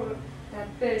pray for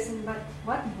that person, but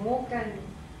what more can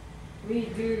we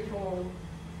do for?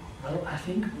 Well, I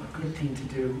think a good thing to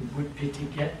do would be to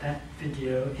get that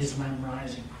video, Islam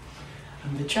Rising.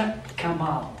 And the chap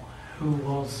Kamal, who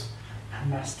was a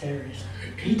mass terrorist,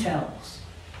 he tells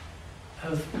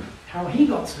of how he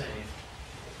got saved.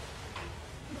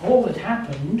 All that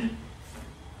happened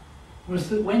was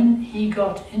that when he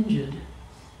got injured,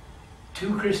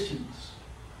 2 Christians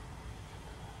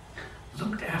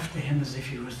looked after him as if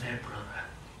he was their brother.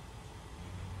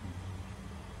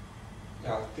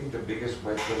 Yeah, I think the biggest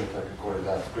weapon, if I can call it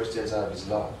that, Christians have is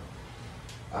love.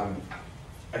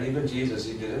 And even Jesus,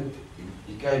 he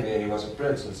came here and he was a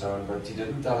prince and so on, but he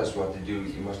didn't tell us what to do.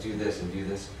 You must do this and do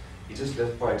this. He just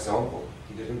lived by example.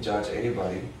 He didn't judge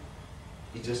anybody.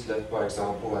 He just lived by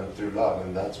example and through love,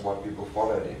 and that's what people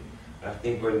followed him. And I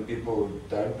think when people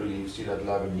don't believe, see that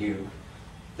love in you,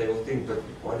 they will think, but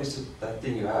what is it, that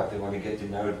thing you have? They want to get to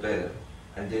know it better.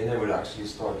 And then they will actually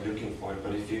start looking for it.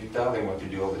 But if you tell them what to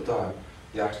do all the time,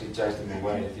 you actually chase them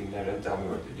away and think, no, don't tell me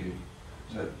what to do.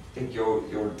 So I think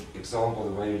your example,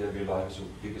 the way you live your life, is your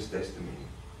biggest testimony.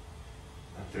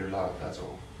 And through love, that's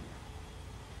all.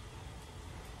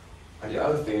 And the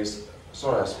other thing is,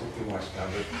 sorry I speak too much now,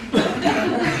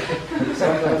 but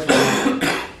sometimes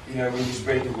when you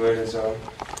spread the word and so on,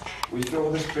 we feel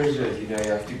all this pressure, you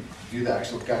have to do the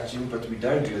actual catching, but we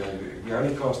don't do that. We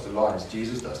only cast the lines,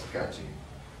 Jesus does the catching.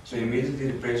 So immediately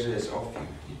the pressure is off you.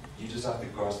 You just have to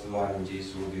cast the line and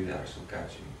Jesus will do the actual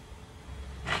catching.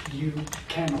 You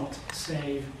cannot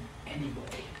save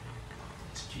anybody.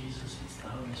 It's Jesus, it's the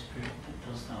Holy Spirit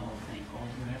that does the whole thing. All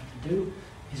you have to do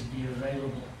is be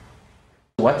available.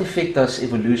 What effect does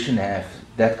evolution have,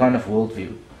 that kind of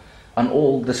worldview, on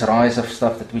all this rise of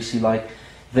stuff that we see, like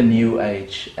the New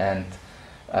Age and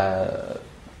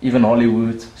even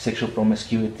Hollywood, sexual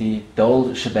promiscuity, the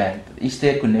whole shebang. Is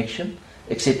there a connection,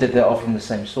 except that they are from the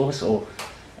same source, or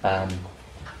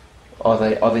are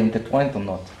they intertwined or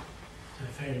not?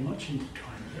 They're very much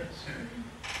intertwined, yes.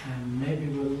 And maybe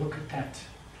we'll look at that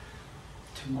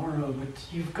tomorrow. But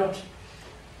you've got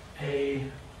a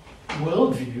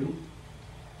worldview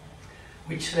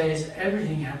which says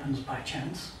everything happens by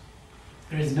chance.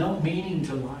 There is no meaning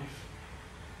to life.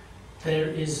 There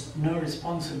is no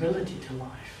responsibility to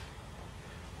life.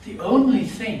 The only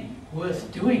thing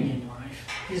worth doing in life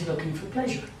is looking for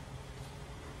pleasure.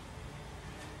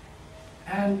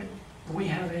 And we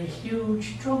have a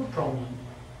huge drug problem.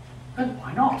 And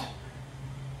why not?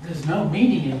 There's no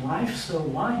meaning in life, so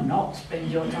why not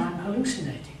spend your time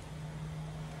hallucinating?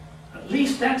 At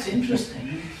least that's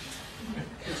interesting.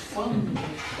 It's fun.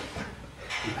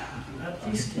 At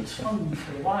least it's fun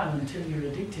for a while until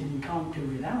you're addicted and can't do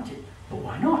without it. But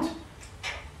why not?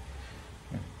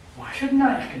 Why shouldn't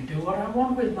I? I can do what I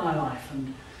want with my life.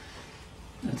 And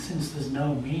since there's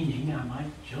no meaning, I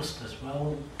might just as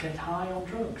well get high on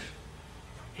drugs.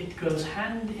 It goes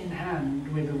hand in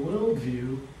hand with a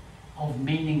worldview of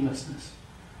meaninglessness,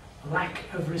 lack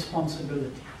of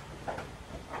responsibility.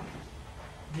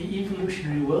 The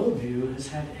evolutionary worldview has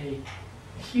had a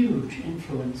huge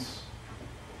influence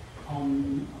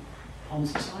on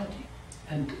society.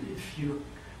 And if you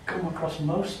come across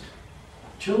most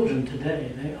children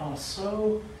today, they are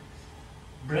so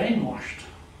brainwashed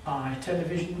by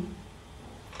television,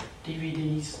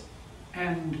 DVDs,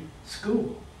 and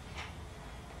school.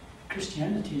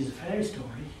 Christianity is a fairy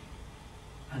story,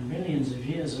 and millions of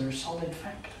years are a solid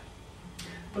fact.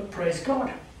 But praise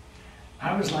God,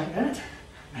 I was like that,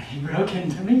 and He broke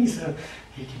into me, so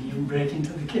He can even break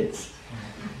into the kids.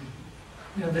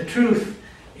 You know, the truth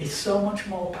is so much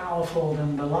more powerful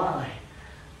than the lie,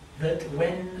 that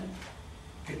when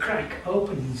the crack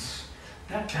opens,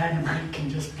 that dynamite can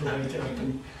just blow it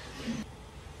open.